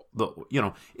 That is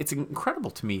it's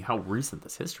incredible to me how recent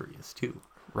this history is too.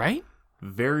 Right?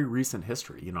 Very recent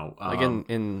history, Like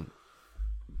in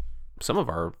some of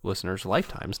our listeners'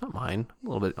 lifetimes, not mine, a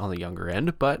little bit on the younger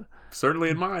end, but certainly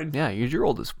in mine. yeah, you're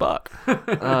old as fuck.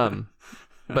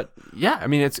 But yeah, I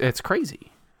mean, it's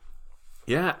crazy.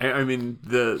 Yeah, I mean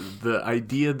the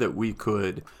idea that we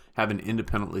could have an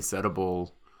independently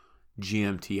settable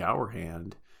GMT hour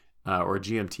hand or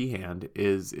GMT hand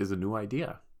is a new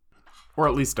idea, or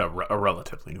at least a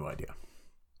relatively new idea.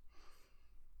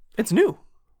 It's new.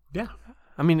 Yeah,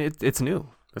 I mean, it's new.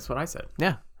 that's what I said.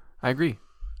 Yeah, I agree.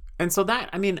 And so that,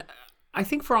 I mean, I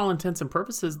think for all intents and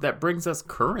purposes, that brings us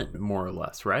current, more or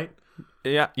less, right?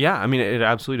 Yeah. I mean, it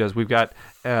absolutely does. We've got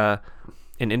an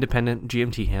independent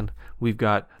GMT hand. We've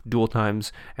got dual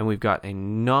times, and we've got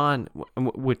a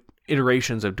with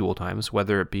iterations of dual times,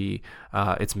 whether it be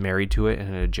it's married to it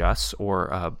and it adjusts, or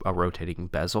a rotating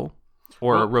bezel,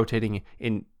 or a rotating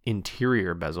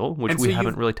interior bezel, which we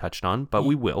haven't really touched on, but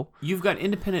we will. You've got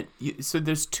independent. So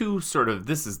there's two sort of.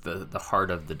 This is the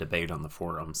heart of the debate on the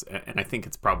forums, and I think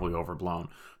it's probably overblown.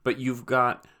 But you've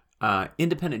got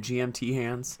independent GMT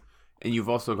hands, and you've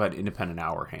also got independent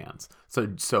hour hands.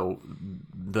 So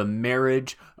the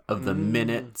marriage of the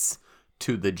minutes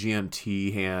to the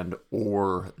GMT hand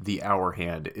or the hour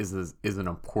hand is an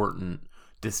important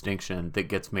distinction that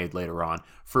gets made later on.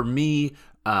 For me,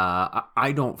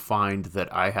 I don't find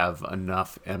that I have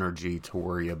enough energy to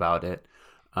worry about it,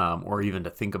 or even to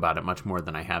think about it much more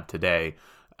than I have today.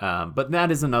 But that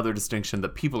is another distinction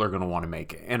that people are going to want to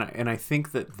make. And I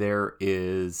think that there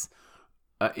is,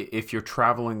 if you're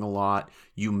traveling a lot,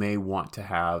 you may want to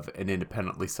have an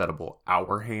independently settable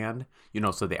hour hand.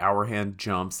 So the hour hand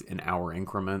jumps in hour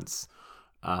increments.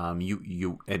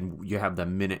 You have the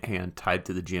minute hand tied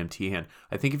to the GMT hand.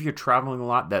 I think if you're traveling a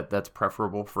lot, that's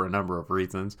preferable for a number of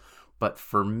reasons. But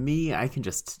for me, I can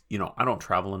just, I don't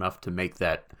travel enough to make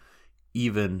that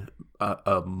even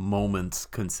a moment's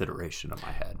consideration in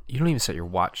my head. You don't even set your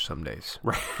watch some days.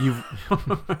 Right.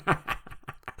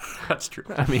 That's true.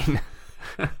 I mean,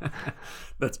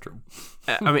 that's true.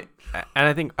 I mean,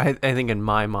 and I think in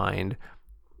my mind,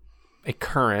 a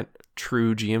current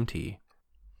true GMT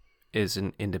is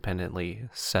an independently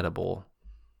settable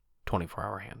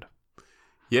 24-hour hand.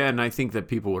 Yeah, and I think that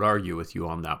people would argue with you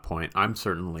on that point. I'm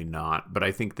certainly not, but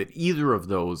I think that either of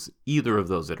those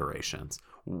iterations,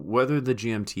 whether the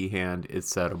GMT hand is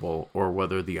settable or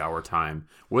whether the hour time,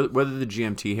 whether the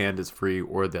GMT hand is free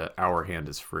or the hour hand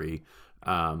is free,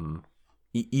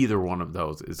 either one of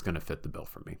those is going to fit the bill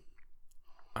for me.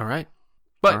 All right.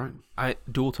 But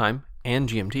dual time and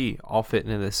GMT all fit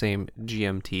into the same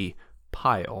GMT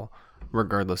pile,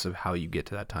 regardless of how you get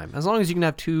to that time. As long as you can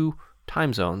have two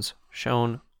time zones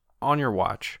shown on your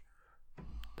watch,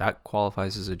 that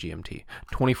qualifies as a GMT.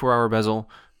 24-hour bezel,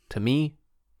 to me,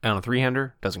 on a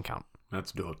three-hander, doesn't count.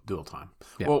 That's dual time.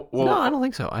 Yeah. Well, no, I don't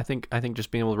think so. I think just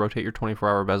being able to rotate your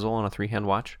 24-hour bezel on a three-hand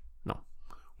watch, no.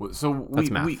 So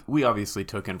we obviously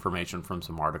took information from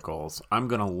some articles. I'm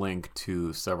going to link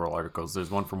to several articles. There's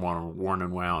one from Worn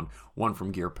and Wound, one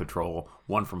from Gear Patrol,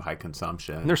 one from High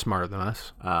Consumption. And they're smarter than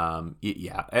us.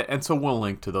 Yeah. And so we'll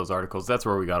link to those articles. That's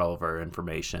where we got all of our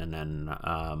information, and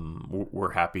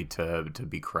we're happy to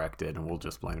be corrected, and we'll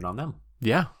just blame it on them.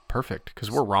 Yeah, perfect,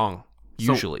 because we're wrong,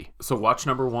 usually. So watch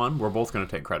number one, we're both going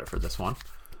to take credit for this one.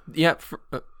 Yeah,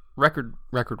 record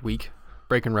week,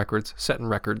 breaking records, setting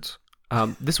records.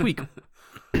 This week,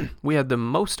 we had the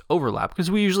most overlap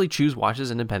because we usually choose watches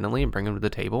independently and bring them to the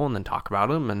table and then talk about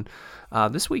them. And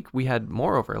this week, we had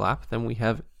more overlap than we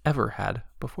have ever had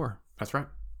before. That's right.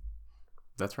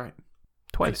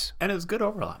 Twice. And it was good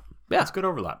overlap. Yeah. It's good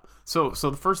overlap. So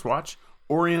the first watch,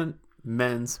 Orient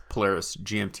Men's Polaris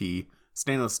GMT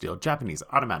stainless steel Japanese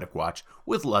automatic watch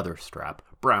with leather strap,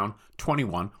 brown,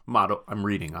 21, model. I'm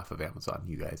reading off of Amazon,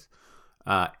 you guys.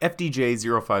 FDJ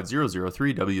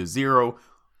 05003W0.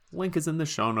 Link is in the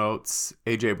show notes.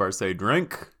 AJ Barce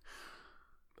drink.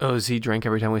 Oh, does he drink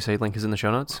every time we say link is in the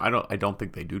show notes? I don't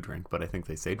think they do drink, but I think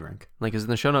they say drink. Link is in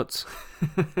the show notes.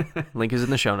 Link is in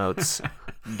the show notes.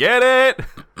 Get it?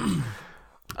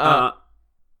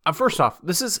 First off,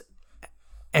 this is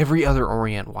every other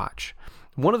Orient watch.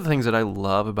 One of the things that I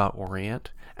love about Orient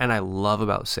and I love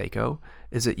about Seiko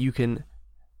is that you can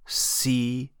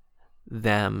see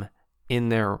them in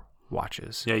their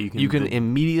watches. Yeah, you can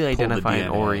immediately pull the identify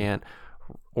an DNA. Orient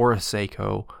or a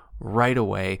Seiko right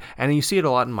away, and you see it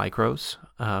a lot in micros.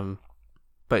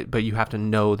 But you have to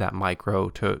know that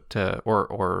micro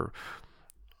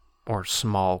or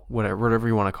small, whatever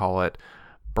you want to call it,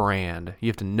 brand. You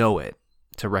have to know it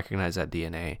to recognize that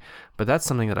DNA. But that's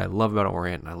something that I love about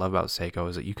Orient and I love about Seiko,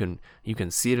 is that you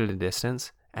can see it at a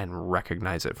distance and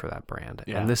recognize it for that brand.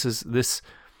 Yeah. And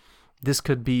this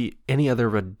could be any other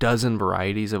of a dozen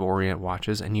varieties of Orient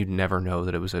watches, and you'd never know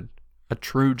that it was a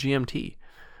true GMT.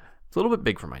 It's a little bit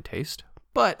big for my taste,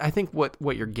 but I think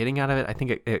what you're getting out of it, I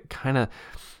think it kind of,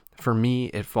 for me,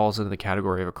 it falls into the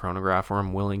category of a chronograph where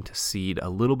I'm willing to cede a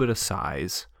little bit of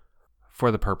size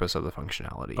for the purpose of the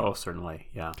functionality. Oh, certainly,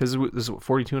 yeah. Because this is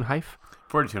 42 and a half?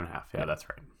 42 and a half, yeah, that's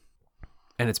right.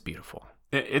 And it's beautiful.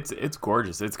 It's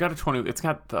gorgeous. It's got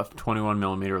the 21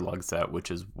 millimeter lug set,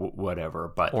 which is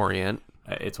whatever, but Orient.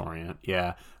 It's Orient,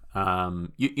 yeah.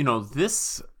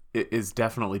 This is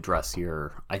definitely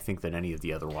dressier, I think, than any of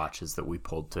the other watches that we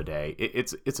pulled today.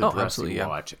 It's a dressy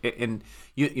watch, and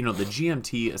the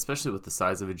GMT, especially with the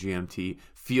size of a GMT,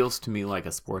 feels to me like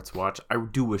a sports watch. I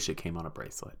do wish it came on a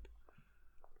bracelet.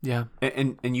 Yeah,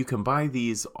 and you can buy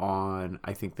these on.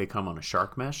 I think they come on a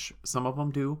shark mesh. Some of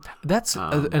them do. That's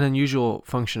an unusual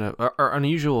function or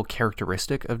unusual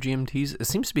characteristic of GMTs. It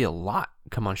seems to be a lot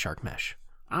come on shark mesh,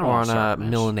 or on a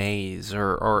Milanese,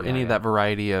 or any of that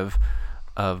variety of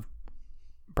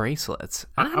bracelets.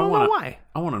 I don't know why.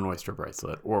 I want an Oyster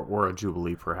bracelet or a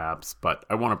Jubilee perhaps, but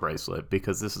I want a bracelet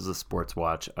because this is a sports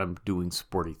watch. I'm doing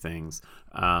sporty things,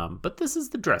 but this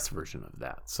is the dress version of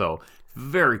that. So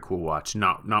very cool watch.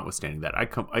 Notwithstanding that,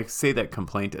 I say that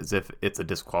complaint as if it's a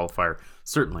disqualifier.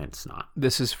 Certainly, it's not.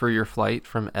 This is for your flight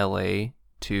from LA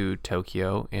to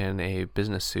Tokyo in a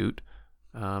business suit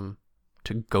to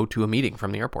go to a meeting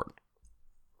from the airport.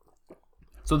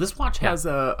 So this watch has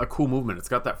a cool movement. It's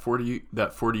got that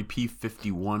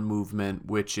 40p51 movement,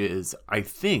 which is, I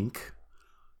think,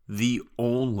 the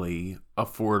only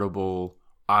affordable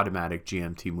automatic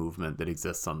GMT movement that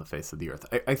exists on the face of the earth.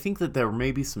 I think that there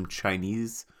may be some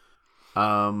Chinese,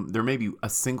 there may be a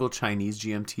single Chinese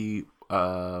GMT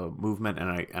movement,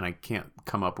 and I can't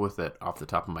come up with it off the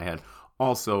top of my head.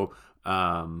 Also,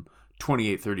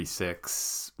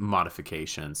 2836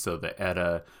 modification. So the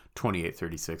ETA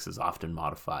 2836 is often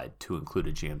modified to include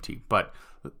a GMT, but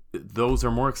those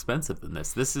are more expensive than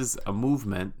this. This is a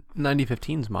movement.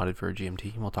 9015 is modded for a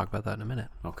GMT. We'll talk about that in a minute.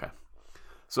 Okay.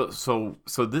 So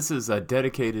this is a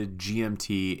dedicated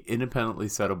GMT, independently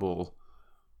settable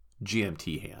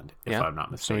GMT hand, if I'm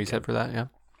not mistaken. So you said for that, yeah.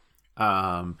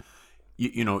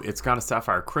 It's got a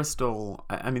sapphire crystal.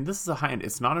 I mean, this is a high end.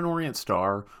 It's not an Orient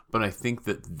Star, but I think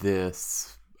that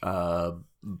this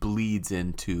bleeds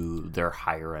into their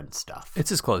higher end stuff.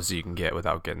 It's as close as you can get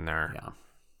without getting there. Yeah.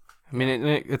 I mean,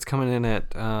 it's coming in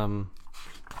at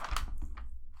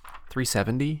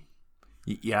 370.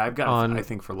 Yeah, I've got I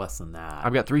think for less than that.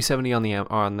 I've got 370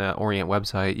 on the Orient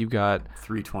website. You've got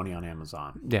 320 on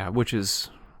Amazon. Yeah, which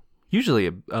is usually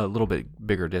a little bit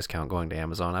bigger discount going to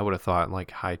Amazon. I would have thought like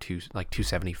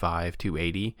 275,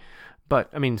 280. But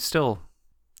I mean, still,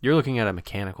 you're looking at a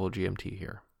mechanical GMT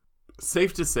here.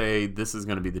 Safe to say this is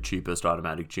going to be the cheapest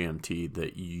automatic GMT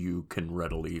that you can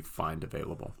readily find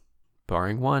available.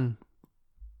 Barring one.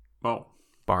 Oh.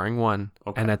 Barring one.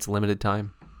 Okay. And that's limited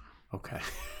time. Okay.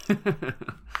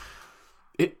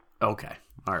 Okay.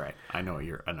 All right. I know what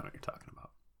you're talking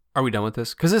about. Are we done with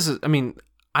this? Because this is, I mean,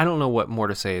 I don't know what more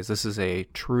to say. This is a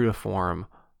true to form,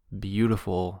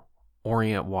 beautiful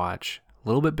Orient watch. A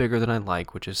little bit bigger than I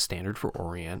like, which is standard for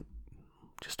Orient.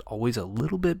 Just always a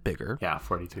little bit bigger. Yeah,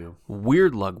 42.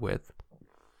 Weird lug width.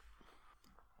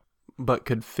 But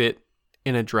could fit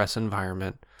in a dress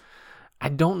environment. I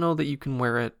don't know that you can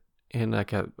wear it in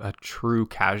like a true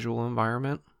casual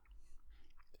environment.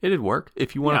 It'd work.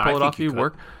 If you want to pull it off, it'd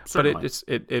work. Certainly.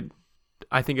 But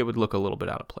I think it would look a little bit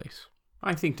out of place.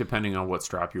 I think depending on what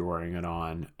strap you're wearing it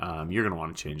on, you're going to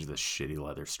want to change this shitty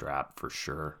leather strap for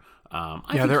sure.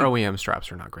 Their OEM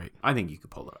straps are not great. I think you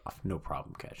could pull it off. No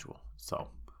problem, casual. So, all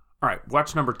right,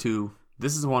 watch number 2.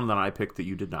 This is the one that I picked that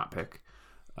you did not pick,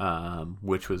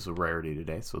 which was a rarity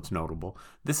today, so it's notable.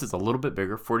 This is a little bit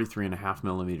bigger, 43.5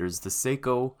 millimeters. The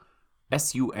Seiko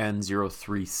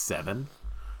SUN037.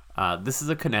 This is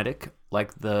a kinetic,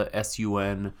 like the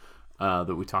SUN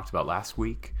that we talked about last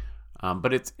week.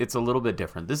 But it's a little bit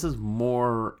different. This is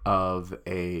more of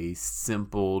a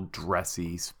simple,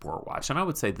 dressy sport watch. And I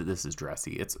would say that this is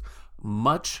dressy. It's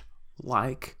much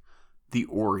like the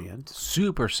Orient.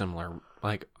 Super similar.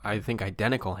 Like, I think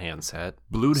identical handset.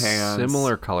 Blued hands.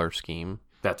 Similar color scheme.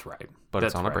 That's right. But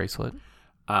it's on a bracelet.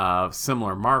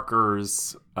 similar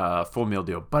markers, full meal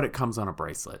deal, but it comes on a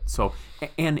bracelet. So,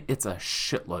 and it's a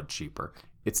shitload cheaper.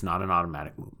 It's not an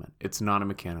automatic movement. It's not a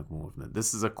mechanical movement.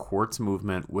 This is a quartz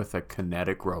movement with a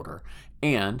kinetic rotor.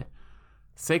 And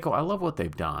Seiko, I love what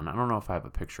they've done. I don't know if I have a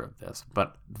picture of this,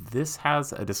 but this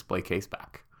has a display case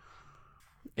back.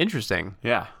 Interesting.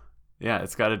 Yeah. Yeah,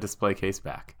 it's got a display case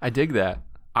back. I dig that.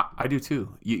 I do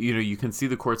too. You know, you can see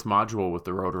the quartz module with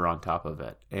the rotor on top of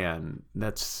it, and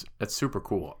that's super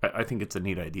cool. I think it's a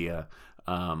neat idea.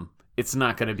 It's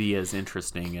not going to be as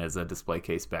interesting as a display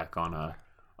case back on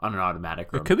an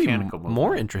automatic or it could mechanical be movement.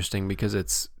 more interesting because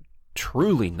it's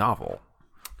truly novel.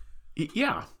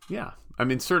 Yeah. I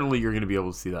mean, certainly you're going to be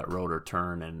able to see that rotor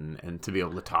turn and to be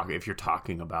able to talk. If you're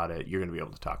talking about it, you're going to be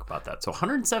able to talk about that. So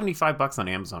 $175 on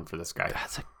Amazon for this guy.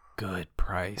 That's a good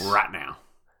price right now.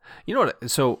 You know what?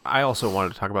 So I also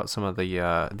wanted to talk about some of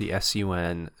the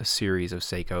SUN series of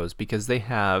Seikos because they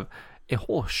have a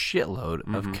whole shitload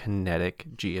of kinetic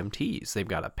GMTs. They've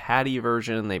got a Patty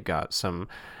version. They've got some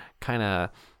kind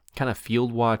of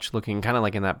field watch looking, kind of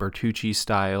like in that Bertucci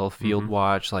style field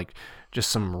watch, like just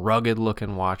some rugged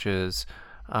looking watches.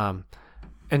 I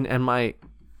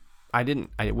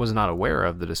was not aware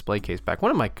of the display case back.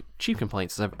 One of my chief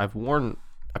complaints is I've worn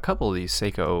a couple of these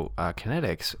Seiko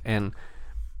Kinetics, and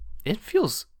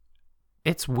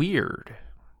it's weird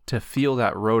to feel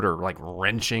that rotor like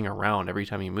wrenching around every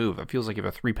time you move. It feels like you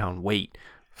have a 3-pound weight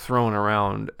thrown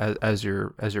around as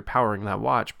you're powering that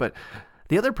watch. But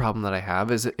the other problem that I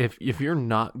have is if you're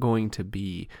not going to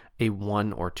be a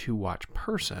 1 or 2 watch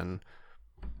person,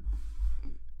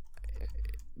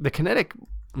 the kinetic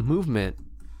movement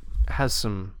has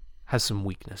some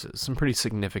weaknesses, some pretty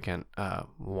significant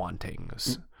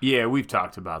wantings. Yeah, we've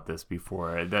talked about this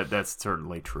before. That's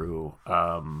certainly true.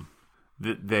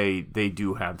 They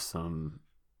do have some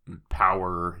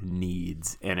power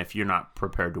needs, and if you're not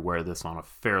prepared to wear this on a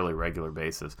fairly regular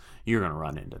basis, you're going to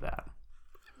run into that.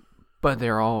 But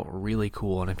they're all really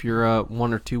cool, and if you're a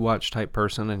 1 or 2 watch type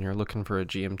person and you're looking for a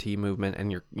GMT movement,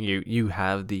 and you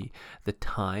have the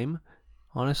time,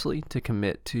 honestly, to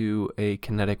commit to a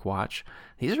kinetic watch,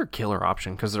 these are a killer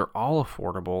option because they're all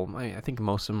affordable. I think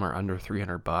most of them are under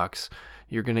 $300.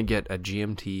 You're gonna get a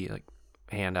GMT like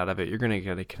hand out of it. You're gonna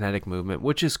get a kinetic movement,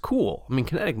 which is cool. I mean,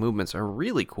 kinetic movements are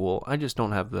really cool. I just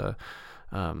don't have the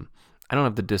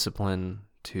discipline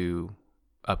to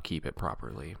upkeep it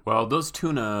properly. Well, those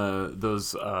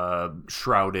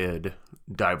shrouded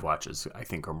dive watches, I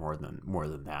think, are more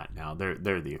than that now.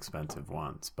 They're the expensive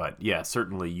ones, but yeah,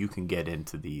 certainly you can get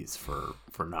into these for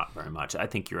not very much. I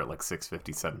think you're at like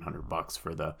 $650, $700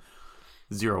 for the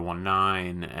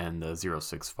 019 and the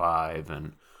 065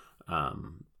 and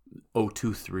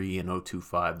 023 and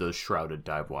 025. Those shrouded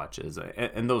dive watches,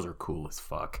 and those are cool as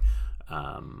fuck.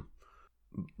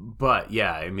 But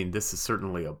yeah, I mean, this is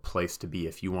certainly a place to be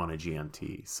if you want a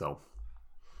GMT. So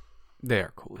they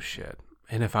are cool as shit.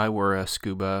 And if I were a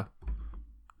scuba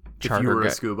charter, if you were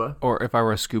a scuba, or if I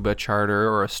were a scuba charter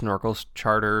or a snorkel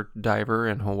charter diver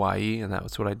in Hawaii, and that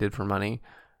was what I did for money,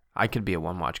 I could be a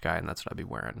 1 watch guy, and that's what I'd be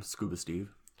wearing. Scuba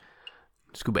Steve,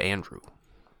 Scuba Andrew,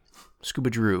 Scuba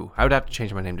Drew. I would have to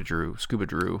change my name to Drew. Scuba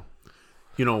Drew.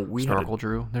 You know, we Snorkel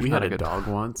Drew. We had a dog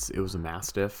once. It was a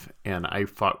Mastiff, and I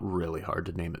fought really hard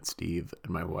to name it Steve,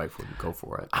 and my wife wouldn't go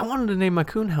for it. I wanted to name my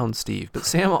coonhound Steve, but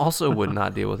Sam also would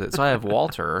not deal with it. So I have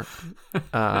Walter.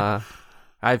 I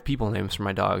have people names for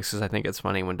my dogs because I think it's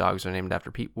funny when dogs are named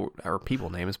after people or people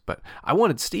names. But I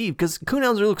wanted Steve because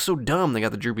coonhounds look so dumb. They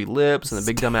got the droopy lips and the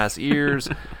big dumbass ears.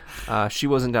 She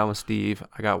wasn't down with Steve.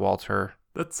 I got Walter.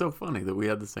 That's so funny that we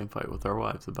had the same fight with our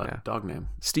wives about a dog name.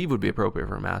 Steve would be appropriate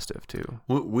for a Mastiff too.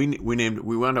 We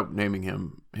wound up naming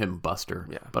him Buster.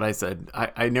 Yeah. But I said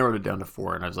I narrowed it down to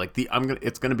 4, and I was like,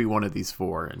 it's gonna be one of these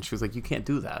 4. And she was like, you can't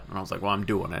do that. And I was like, well, I'm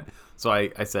doing it. So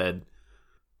I said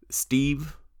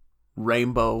Steve,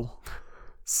 Rainbow,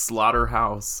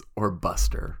 Slaughterhouse, or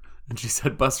Buster. And she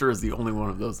said Buster is the only one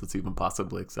of those that's even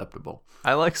possibly acceptable.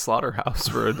 I like Slaughterhouse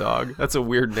for a dog. That's a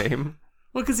weird name.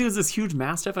 Well, because he was this huge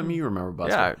Mastiff. I mean, you remember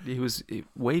Buster. Yeah, he was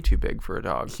way too big for a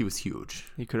dog. He was huge.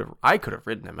 I could have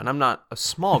ridden him, and I'm not a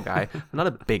small guy. I'm not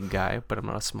a big guy, but I'm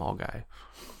not a small guy.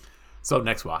 So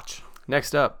next watch.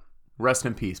 Next up. Rest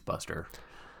in peace, Buster.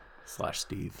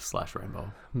 /Steve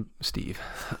 /Rainbow. Steve.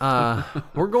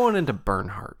 We're going into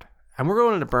Bernhardt. And we're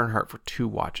going into Bernhardt for 2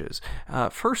 watches.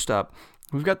 First up,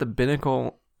 we've got the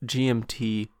Binnacle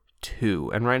GMT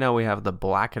 2, and right now we have the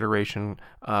black iteration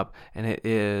up, and it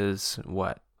is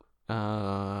what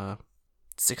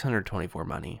 624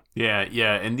 money.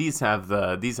 Yeah, and these have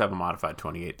a modified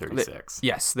 2836.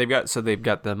 Yes, they've got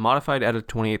the modified at a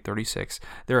 2836.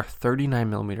 They're a 39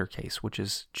 millimeter case, which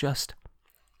is just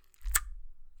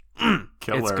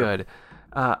Killer. It's good.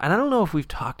 And I don't know if we've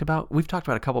talked about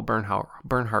a couple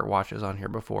Bernhardt watches on here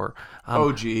before.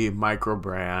 OG micro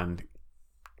brand,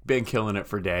 been killing it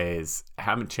for days.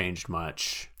 Haven't changed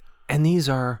much. And these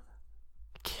are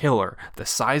killer. The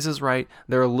size is right.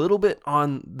 They're a little bit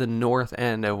on the north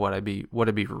end of what I'd be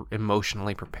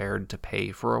emotionally prepared to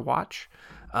pay for a watch.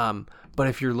 But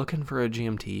if you're looking for a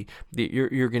GMT,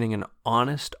 you're getting an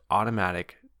honest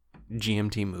automatic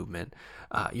GMT movement.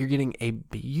 You're getting a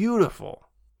beautiful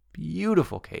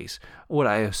case. What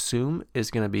I assume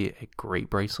is going to be a great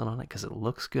bracelet on it because it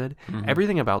looks good. Mm-hmm.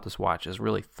 Everything about this watch is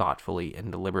really thoughtfully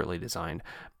and deliberately designed.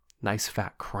 Nice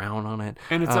fat crown on it.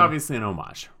 And it's obviously an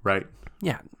homage, right?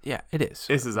 Yeah, it is.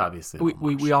 This is obviously an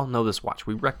homage. We all know this watch.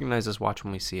 We recognize this watch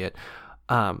when we see it.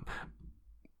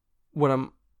 What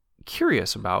I'm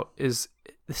curious about is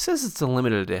it says it's a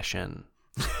limited edition.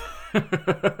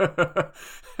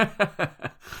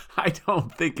 I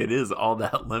don't think it is all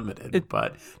that limited,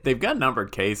 but they've got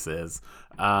numbered cases.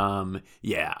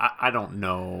 I don't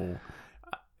know.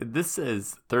 This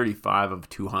is 35 of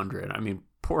 200. I mean,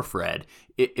 poor Fred.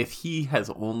 If he has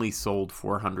only sold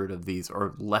 400 of these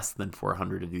or less than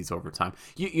 400 of these over time,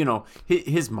 you know,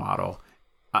 his model,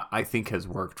 I think, has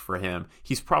worked for him.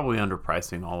 He's probably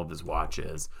underpricing all of his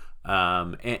watches,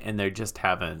 and they just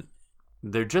haven't.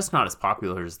 They're just not as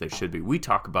popular as they should be. We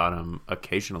talk about them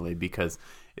occasionally because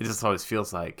it just always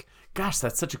feels like, gosh,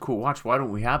 that's such a cool watch. Why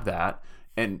don't we have that?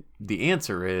 And the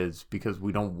answer is because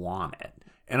we don't want it.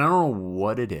 And I don't know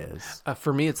what it is.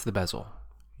 For me, it's the bezel.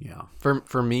 Yeah.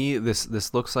 For me,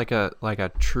 this looks like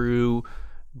a true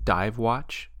dive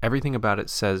watch. Everything about it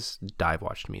says dive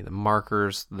watch to me. The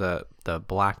markers, the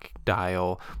black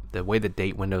dial, the way the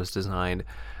date window is designed,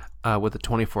 with a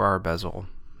 24-hour bezel,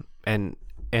 and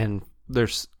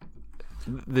there's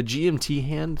the GMT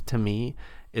hand to me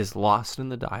is lost in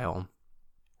the dial.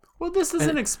 Well, this is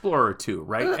an Explorer 2,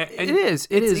 right? And it is.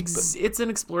 It's an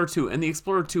Explorer 2, and the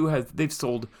Explorer 2 they've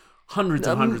sold hundreds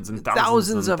and hundreds and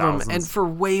thousands of thousands. them, and for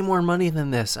way more money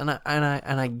than this. And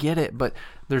I get it, but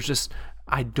there's just,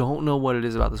 I don't know what it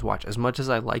is about this watch. As much as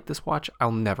I like this watch,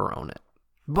 I'll never own it.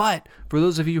 But for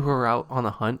those of you who are out on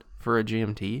the hunt for a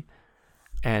GMT,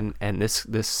 and this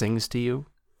sings to you,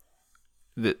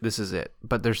 this is it.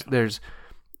 But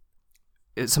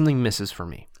something misses for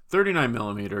me. 39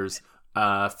 millimeters,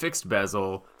 fixed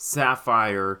bezel,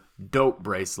 sapphire, dope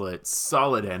bracelet,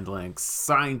 solid end links,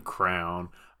 signed crown,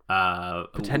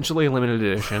 potentially a limited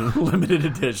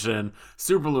edition,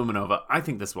 Super Luminova. I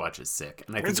think this watch is sick,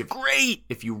 and I think it's great.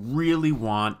 If you really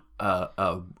want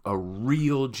a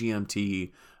real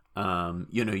GMT,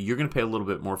 you're going to pay a little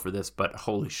bit more for this, but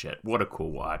holy shit, what a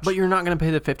cool watch. But you're not going to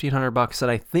pay the $1,500 that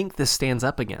I think this stands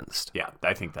up against. Yeah,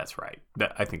 I think that's right.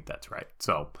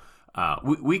 So,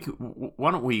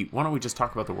 why don't we just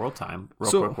talk about the world time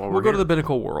real quick while we'll go to the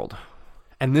Binnacle World.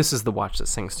 And this is the watch that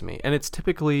sings to me. And it's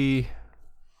typically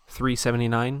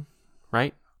 $379,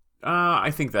 right?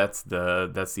 I think that's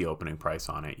the opening price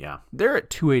on it, yeah. They're at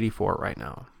 $284 right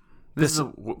now. This is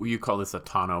what you call this a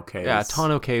tonneau case. Yeah, a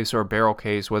tonneau case or a barrel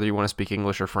case, whether you want to speak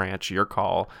English or French, your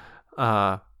call.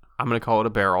 I'm going to call it a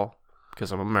barrel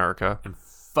because I'm America. And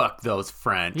fuck those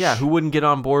French. Yeah, who wouldn't get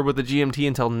on board with the GMT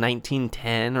until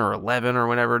 1910 or 11 or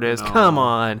whatever it is? No, come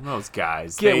on. Those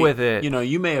guys. Get with it.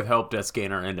 You may have helped us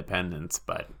gain our independence,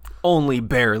 but... only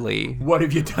barely. What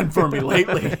have you done for me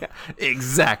lately?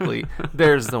 Exactly.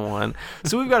 There's the one.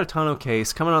 So we've got a tonneau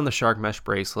case coming on the shark mesh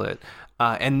bracelet.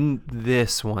 And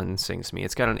this one sings to me.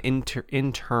 It's got an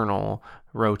internal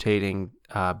rotating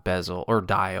bezel or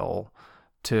dial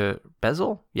to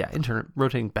bezel. Yeah,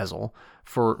 rotating bezel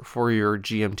for your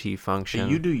GMT function.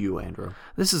 You do you, Andrew.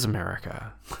 This is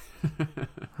America.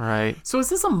 Right. So is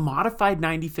this a modified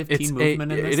 9015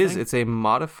 movement in this thing? It's a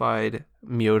modified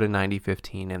Miyota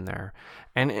 9015 in there.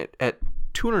 And at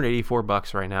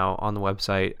 $284 right now on the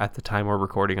website at the time we're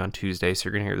recording on Tuesday, so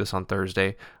you're going to hear this on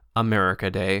Thursday,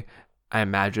 America Day. I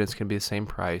imagine it's going to be the same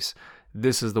price.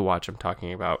 This is the watch I'm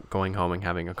talking about, going home and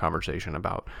having a conversation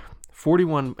about.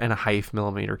 41.5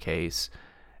 millimeter case,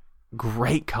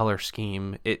 great color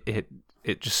scheme.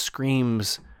 It just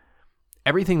screams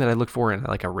everything that I look for in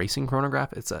like a racing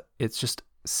chronograph. It's just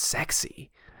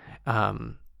sexy.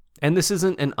 And this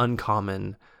isn't an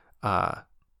uncommon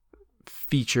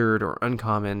featured or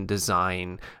uncommon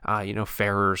design.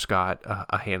 Farrer's got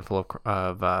a handful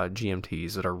of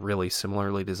GMTs that are really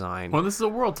similarly designed. Well, this is a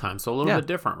world time, so a little bit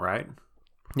different, right?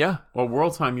 Yeah. Well,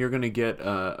 world time, you're going to get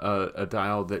a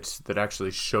dial that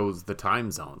actually shows the time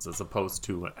zones as opposed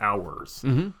to hours.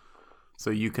 So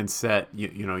you can set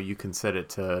you can set it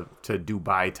to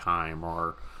Dubai time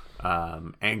or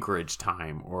anchorage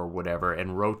time or whatever,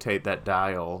 and rotate that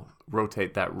dial,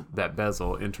 rotate that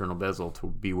bezel, internal bezel, to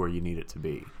be where you need it to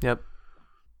be. Yep.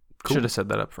 Cool. Should have said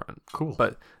that up front. Cool.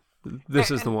 But this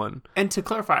is the one. And to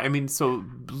clarify, I mean, so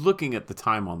looking at the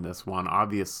time on this one,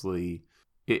 obviously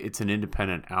it's an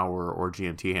independent hour or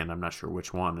GMT hand. I'm not sure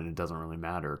which one, and it doesn't really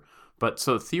matter. But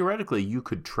so theoretically, you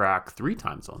could track 3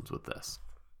 time zones with this.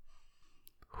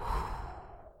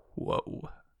 Whoa.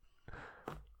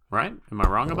 Right? Am I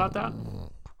wrong about that?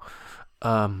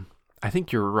 I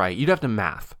think you're right. You'd have to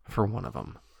math for one of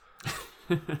them.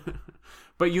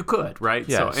 But you could, right?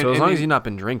 Yeah. So as long as you've not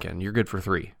been drinking, you're good for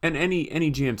 3. And any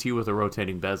GMT with a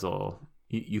rotating bezel,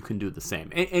 you can do the same.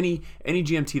 Any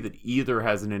GMT that either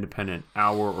has an independent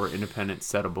hour or independent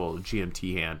settable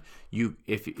GMT hand,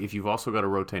 if you've also got a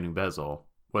rotating bezel,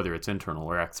 whether it's internal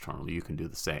or external, you can do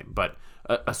the same. But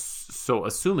so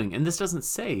assuming, and this doesn't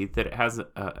say that it has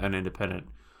an independent.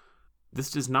 This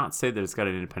does not say that it's got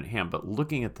an independent hand, but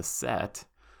looking at the set,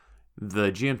 the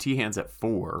GMT hand's at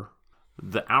 4,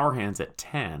 the hour hand's at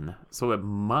 10, so it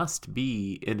must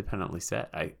be independently set,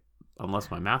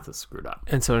 unless my math is screwed up.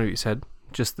 And so you said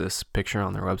just this picture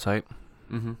on their website.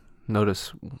 Mm-hmm.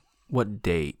 Notice what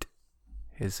date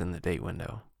is in the date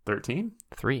window. 13?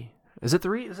 3. Is it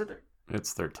 3? Is it 3?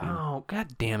 It's 13. Oh,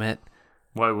 god damn it.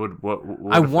 Why would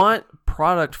I want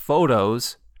product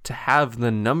photos to have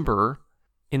the number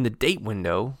in the date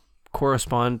window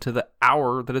correspond to the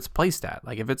hour that it's placed at.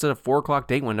 Like if it's a 4 o'clock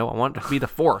date window, I want it to be the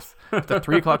 4th. If the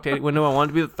 3 o'clock date window, I want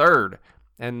it to be the 3rd.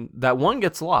 And that one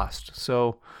gets lost.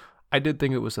 So I did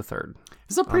think it was the 3rd.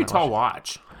 It's a pretty tall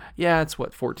watch. Yeah, it's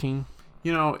what, 14?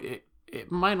 You know,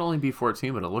 it might only be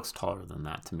 14, but it looks taller than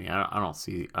that to me. I don't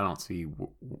see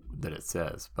that it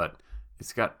says, but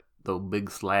it's got the big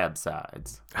slab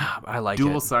sides. I like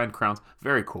dual it. side crowns.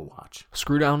 Very cool watch.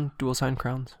 Screw down dual side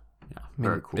crowns. Yeah,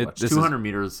 very cool watch. 200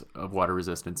 meters of water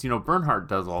resistance. You know, Bernhardt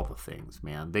does all the things,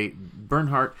 man.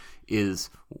 Bernhardt is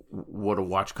what a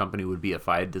watch company would be if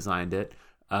I had designed it.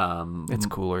 It's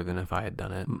cooler than if I had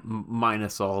done it.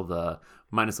 Minus all the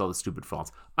stupid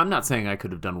faults. I'm not saying I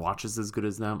could have done watches as good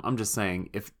as them. I'm just saying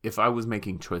if I was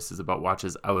making choices about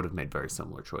watches, I would have made very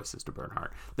similar choices to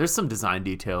Bernhardt. There's some design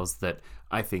details that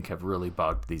I think have really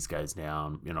bogged these guys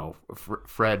down. You know,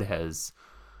 Fred has,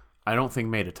 I don't think,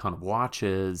 made a ton of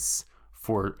watches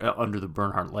for under the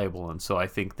Bernhardt label, and so I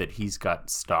think that he's got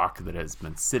stock that has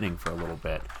been sitting for a little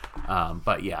bit.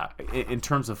 But yeah, in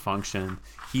terms of function,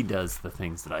 he does the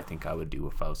things that I think I would do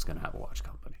if I was going to have a watch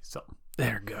company. So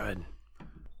they're good.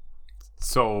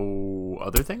 So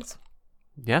other things?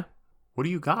 Yeah. What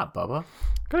do you got, Bubba?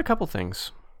 Got a couple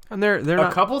things, and they're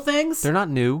not, couple things. They're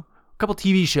not new. A couple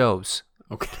TV shows.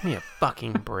 Okay, give me a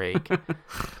fucking break.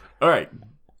 All right,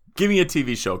 give me a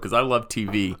TV show because I love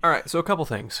TV. All right, so a couple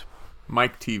things.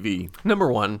 Mike TV.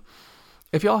 Number 1,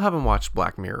 if y'all haven't watched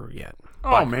Black Mirror yet.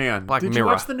 Black Mirror. Did you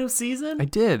watch the new season? I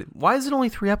did. Why is it only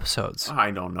 3 episodes? I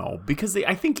don't know. Because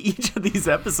I think each of these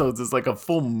episodes is like a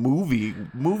full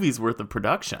movie's worth of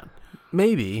production.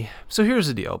 Maybe. So here's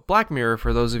the deal. Black Mirror,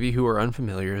 for those of you who are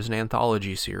unfamiliar, is an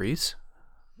anthology series.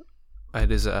 It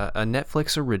is a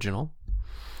Netflix original.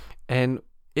 And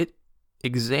it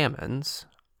examines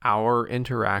our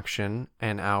interaction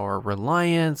and our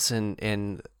reliance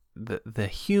and the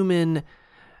human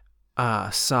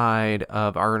side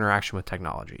of our interaction with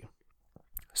technology.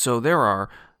 So there are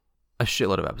a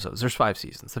shitload of episodes. There's 5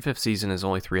 seasons. The 5th season is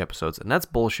only 3 episodes, and that's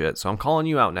bullshit. So I'm calling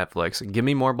you out, Netflix. Give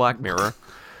me more Black Mirror.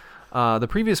 The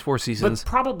previous 4 seasons, but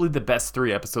probably the best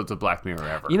 3 episodes of Black Mirror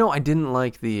ever. You know, I didn't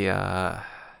like the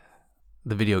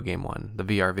video game one, the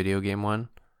VR video game one.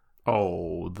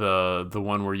 Oh, the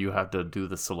one where you have to do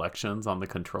the selections on the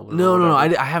controller? No, I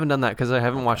haven't done that because I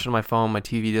haven't watched it on my phone. My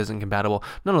TV isn't compatible.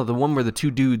 No, the one where the 2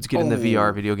 dudes get in the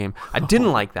VR video game. I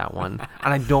didn't like that one,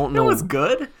 and I don't know. It was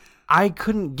good. I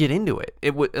couldn't get into it.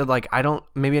 It would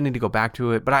maybe I need to go back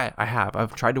to it, but I have.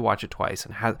 I've tried to watch it twice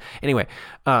and anyway.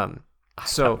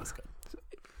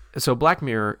 So Black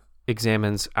Mirror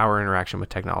examines our interaction with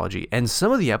technology, and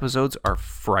some of the episodes are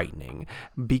frightening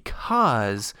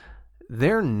because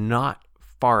they're not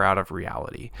far out of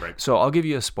reality. Right. So I'll give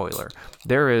you a spoiler.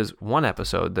 There is one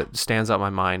episode that stands out in my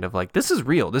mind of like, this is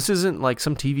real. This isn't like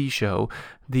some TV show.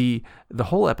 The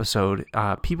whole episode,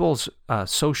 people's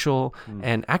social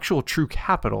and actual true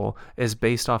capital is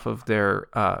based off of their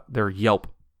Yelp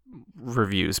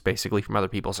reviews, basically, from other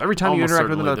people. So every time you interact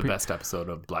with another person, the best episode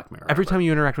of Black Mirror. Every time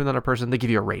you interact with another person, they give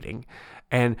you a rating,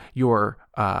 and your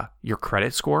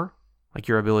credit score, like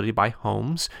your ability to buy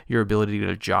homes, your ability to get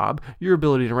a job, your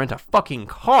ability to rent a fucking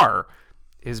car,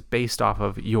 is based off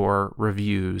of your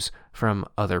reviews from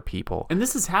other people. And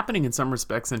this is happening in some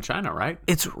respects in China, right?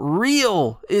 It's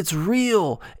real. It's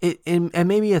real. And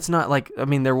maybe it's not like, I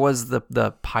mean, there was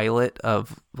the pilot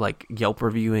of like Yelp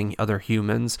reviewing other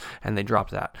humans, and they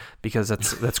dropped that because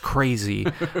that's crazy.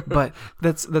 But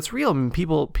that's real. I mean,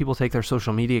 people take their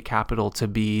social media capital to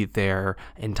be their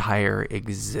entire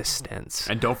existence.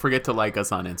 And don't forget to like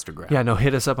us on Instagram. Yeah, no,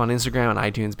 hit us up on Instagram and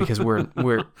iTunes because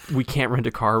we can't rent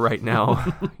a car right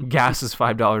now. Gas is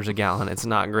 $5 a gallon. It's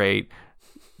not great.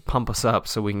 Pump us up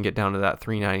so we can get down to that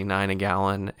 $3.99 a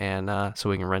gallon, and so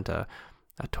we can rent a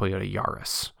Toyota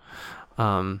Yaris.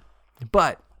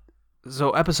 But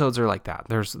so episodes are like that.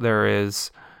 There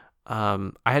is. I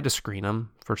had to screen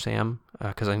them for Sam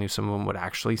because I knew some of them would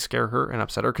actually scare her and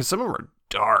upset her because some of them are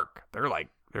dark. They're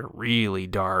really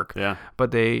dark. Yeah. But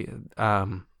they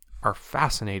are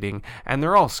fascinating, and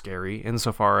they're all scary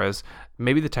insofar as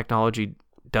maybe the technology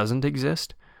doesn't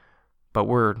exist, but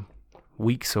we're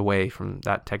weeks away from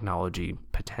that technology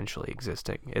potentially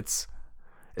existing. It's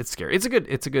scary. It's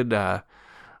a good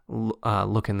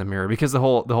look in the mirror because the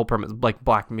whole premise, like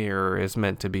Black Mirror, is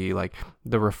meant to be like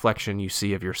the reflection you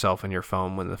see of yourself in your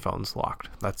phone when the phone's locked.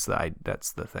 That's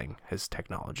the thing, is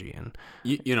technology. And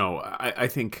you know, I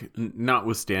think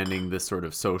notwithstanding this sort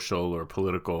of social or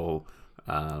political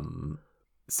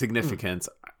significance,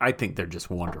 I think they're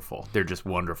just wonderful. They're just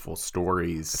wonderful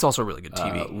stories. it's also really good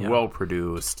TV. Well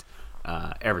produced.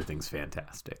 Everything's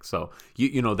fantastic. So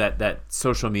you know that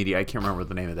social media, I can't remember what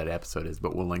the name of that episode is,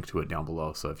 but we'll link to it down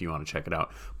below. So if you want to check it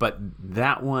out, but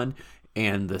that one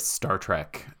and the Star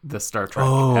Trek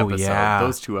episode, yeah.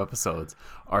 those two episodes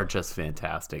are just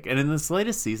fantastic. And in this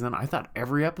latest season, I thought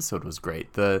every episode was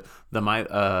great. The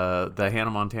Hannah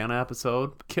Montana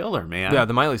episode, killer, man. Yeah,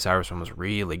 the Miley Cyrus one was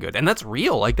really good, and that's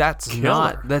real. Like that's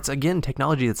Killer. that's again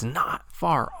technology that's not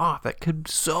far off. That could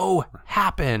so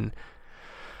happen.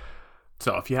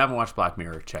 So if you haven't watched Black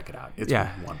Mirror, check it out. It's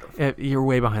wonderful. You're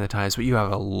way behind the times, but you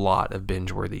have a lot of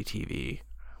binge-worthy TV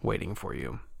waiting for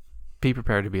you. Be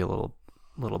prepared to be a little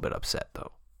bit upset,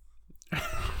 though.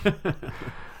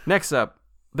 Next up,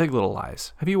 Big Little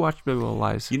Lies. Have you watched Big Little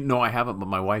Lies? No, I haven't, but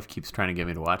my wife keeps trying to get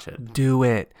me to watch it. Do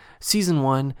it. Season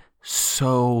 1,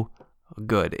 so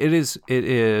good. It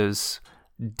is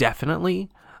definitely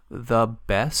the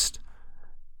best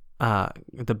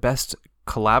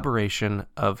collaboration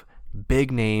of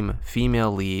big name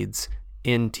female leads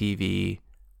in TV,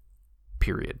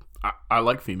 period. I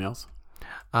like females.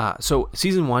 So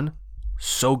season 1,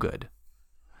 so good.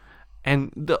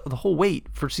 And the whole wait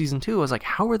for season 2 was like,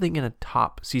 how are they going to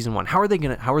top season 1? How are they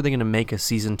going to make a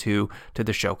season 2 to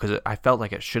the show? Because I felt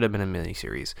like it should have been a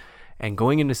miniseries. And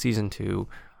going into season 2,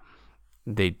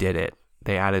 they did it.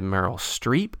 They added Meryl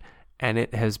Streep, and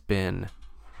it has been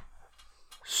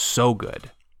so good.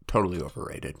 Totally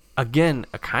overrated. Again,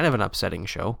 a kind of an upsetting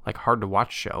show, like hard to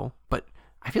watch show, but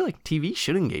I feel like TV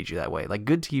should engage you that way. Like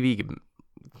good TV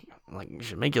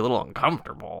should make you a little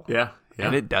uncomfortable. Yeah.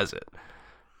 And it does it.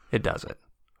 It does it.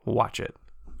 Watch it.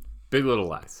 Big Little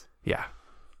Lies. Yeah.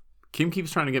 Kim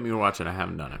keeps trying to get me to watch it. I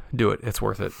haven't done it. Do it. It's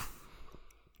worth it.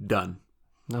 Done.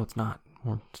 No, it's not.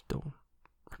 We're still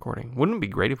recording. Wouldn't it be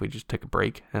great if we just took a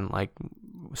break and like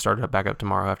started back up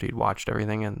tomorrow after you'd watched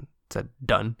everything and said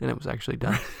done, and it was actually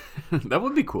done? That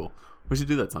would be cool. We should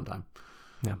do that sometime.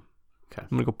 Yeah. Okay.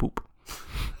 I'm gonna go poop.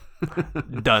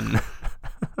 Done.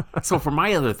 So for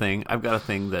my other thing, I've got a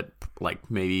thing that like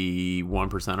maybe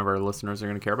 1% of our listeners are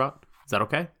going to care about. Is that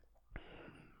okay?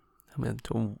 I mean,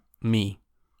 to me.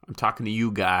 I'm talking to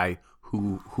you, guy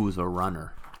who's a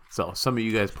runner. So some of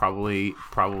you guys probably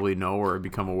know or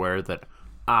become aware that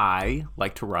I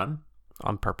like to run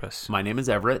On purpose. My name is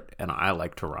Everett, and I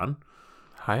like to run.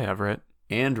 Hi, Everett.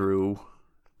 Andrew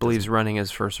believes running is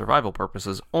for survival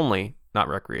purposes only, not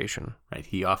recreation. Right.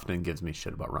 He often gives me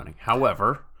shit about running.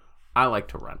 However, I like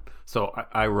to run. So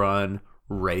I run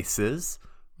races.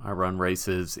 I run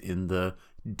races in the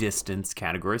distance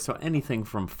category. So anything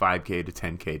from 5K to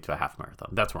 10K to a half marathon.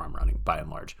 That's where I'm running by and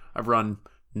large. I've run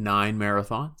 9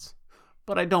 marathons,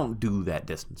 but I don't do that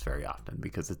distance very often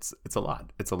because it's a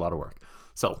lot. It's a lot of work.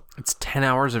 So it's 10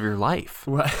 hours of your life.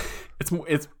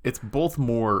 It's both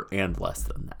more and less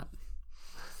than that.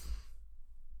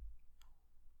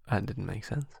 That didn't make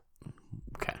sense.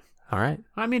 Okay. All right.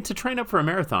 I mean, to train up for a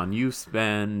marathon, you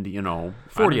spend,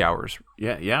 40 hours.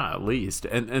 Yeah, at least.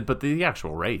 But the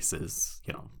actual race is,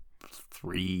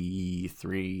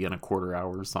 3.25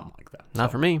 hours, something like that.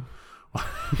 Not for me.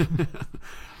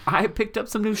 I picked up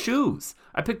some new shoes.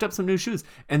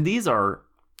 And these are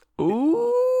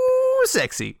ooh,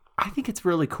 sexy. I think it's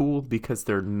really cool because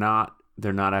they're not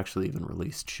they're not actually even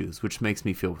released shoes, which makes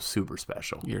me feel super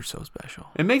special. You're so special.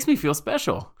 It makes me feel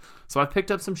special. So I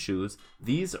picked up some shoes.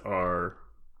 These are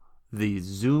the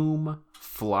Zoom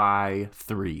Fly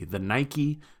 3, the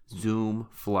Nike Zoom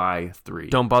Fly 3.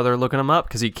 Don't bother looking them up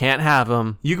because you can't have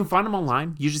them. You can find them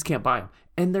online. You just can't buy them,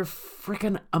 and they're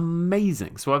freaking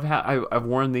amazing. So I've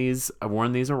worn these. I've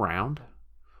worn these around.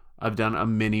 I've done a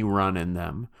mini run in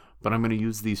them, but I'm going to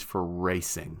use these for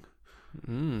racing.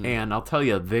 And I'll tell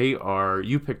you,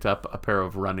 you picked up a pair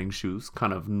of running shoes,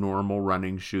 kind of normal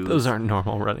running shoes. Those aren't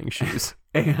normal running shoes.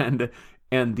 and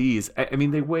these, I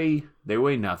mean, they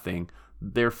weigh nothing.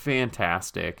 They're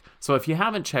fantastic. So if you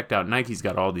haven't checked out, Nike's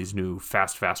got all these new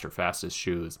fastest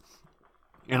shoes,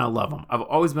 and I love them. I've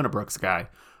always been a Brooks guy.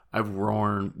 I've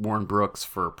worn Brooks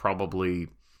for probably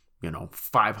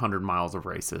 500 miles of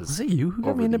races. Was it you who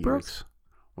got me into Brooks?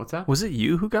 What's that? Was it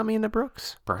you who got me into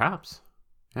Brooks? Perhaps.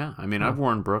 Yeah, I mean, I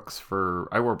wore Brooks for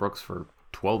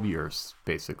 12 years,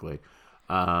 basically,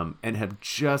 and have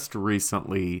just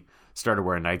recently started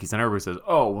wearing Nikes. And everybody says,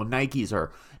 "Oh, well, Nikes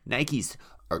are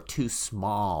too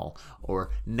small, or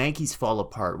Nikes fall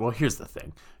apart." Well, here's the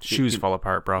thing: shoes fall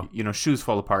apart, bro. Shoes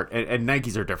fall apart, and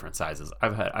Nikes are different sizes.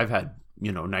 I've had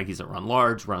Nikes that run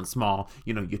large, run small.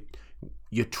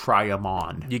 You try them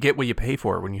on. You get what you pay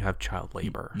for when you have child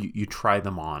labor. You try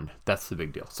them on. That's the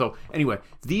big deal. So anyway,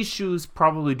 these shoes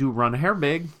probably do run a hair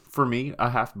big for me,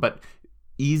 but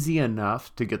easy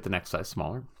enough to get the next size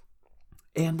smaller.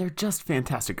 And they're just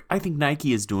fantastic. I think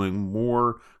Nike is doing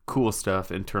more cool stuff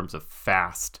in terms of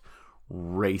fast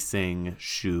racing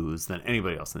shoes than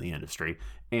anybody else in the industry.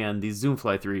 And these Zoom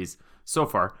Fly 3s so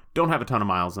far don't have a ton of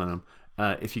miles on them.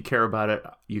 If you care about it,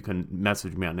 you can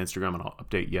message me on Instagram and I'll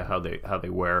update you how they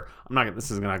wear.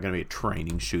 This is not going to be a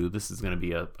training shoe. This is going to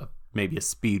be maybe a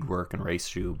speed work and race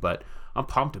shoe, but I'm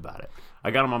pumped about it.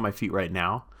 I got them on my feet right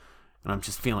now, and I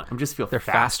just feel They're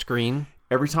fast green.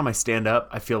 Every time I stand up,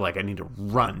 I feel like I need to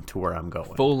run to where I'm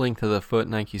going. Full length of the foot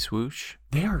Nike swoosh.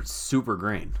 They are super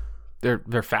green.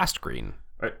 They're fast green.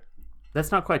 Right.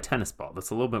 That's not quite tennis ball.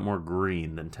 That's a little bit more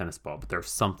green than tennis ball, but they're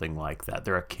something like that.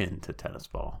 They're akin to tennis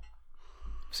ball.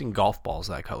 I've seen golf balls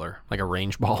that color, like a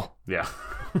range ball. Yeah,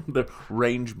 the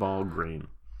range ball green.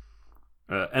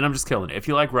 And I'm just killing it. If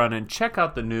you like running, check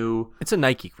out the new. It's a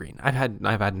Nike green. I've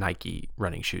had Nike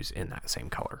running shoes in that same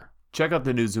color. Check out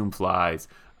the new Zoom Flies.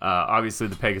 Obviously,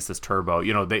 the Pegasus Turbo.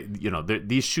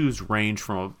 These shoes range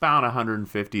from about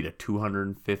 150 to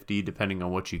 250, depending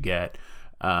on what you get.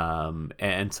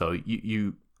 And so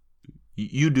you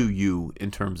do you in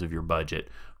terms of your budget,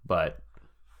 but.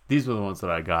 These were the ones that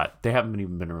I got. They haven't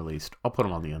even been released. I'll put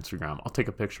them on the Instagram. I'll take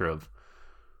a picture of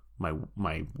my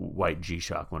white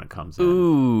G-Shock when it comes in.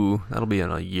 Ooh, that'll be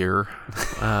in a year.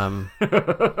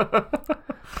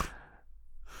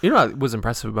 What was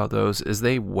impressive about those is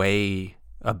they weigh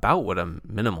about what a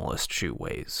minimalist shoe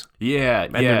weighs. Yeah,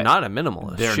 and they're not a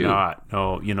minimalist shoe. They're not.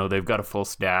 No, they've got a full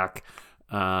stack,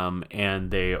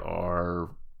 and they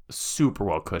are super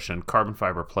well cushioned, carbon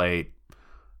fiber plate.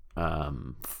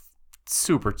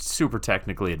 Super, super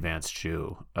technically advanced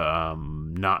shoe.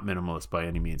 Not minimalist by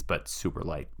any means, but super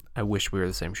light. I wish we were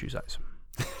the same shoe size.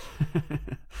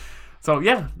 So,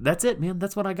 yeah, that's it, man.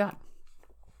 That's what I got.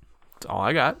 That's all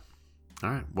I got. All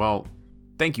right. Well,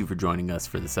 thank you for joining us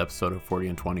for this episode of 40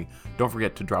 and 20. Don't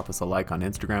forget to drop us a like on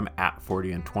Instagram at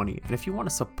 40 and 20. And if you want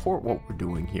to support what we're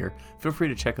doing here, feel free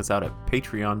to check us out at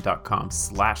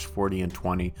patreon.com/40 and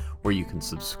 20, where you can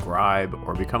subscribe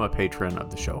or become a patron of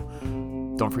the show.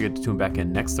 Don't forget to tune back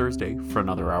in next Thursday for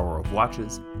another hour of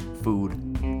watches, food,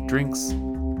 drinks,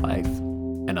 life,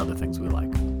 and other things we like.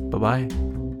 Bye-bye.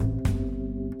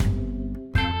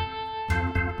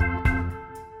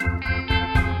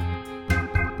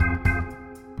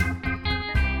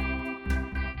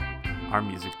 Our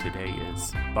music today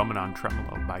is Bummin' on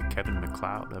Tremolo by Kevin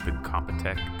MacLeod of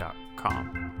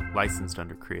Incompetech.com, licensed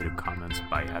under Creative Commons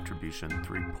by Attribution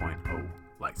 3.0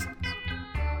 license.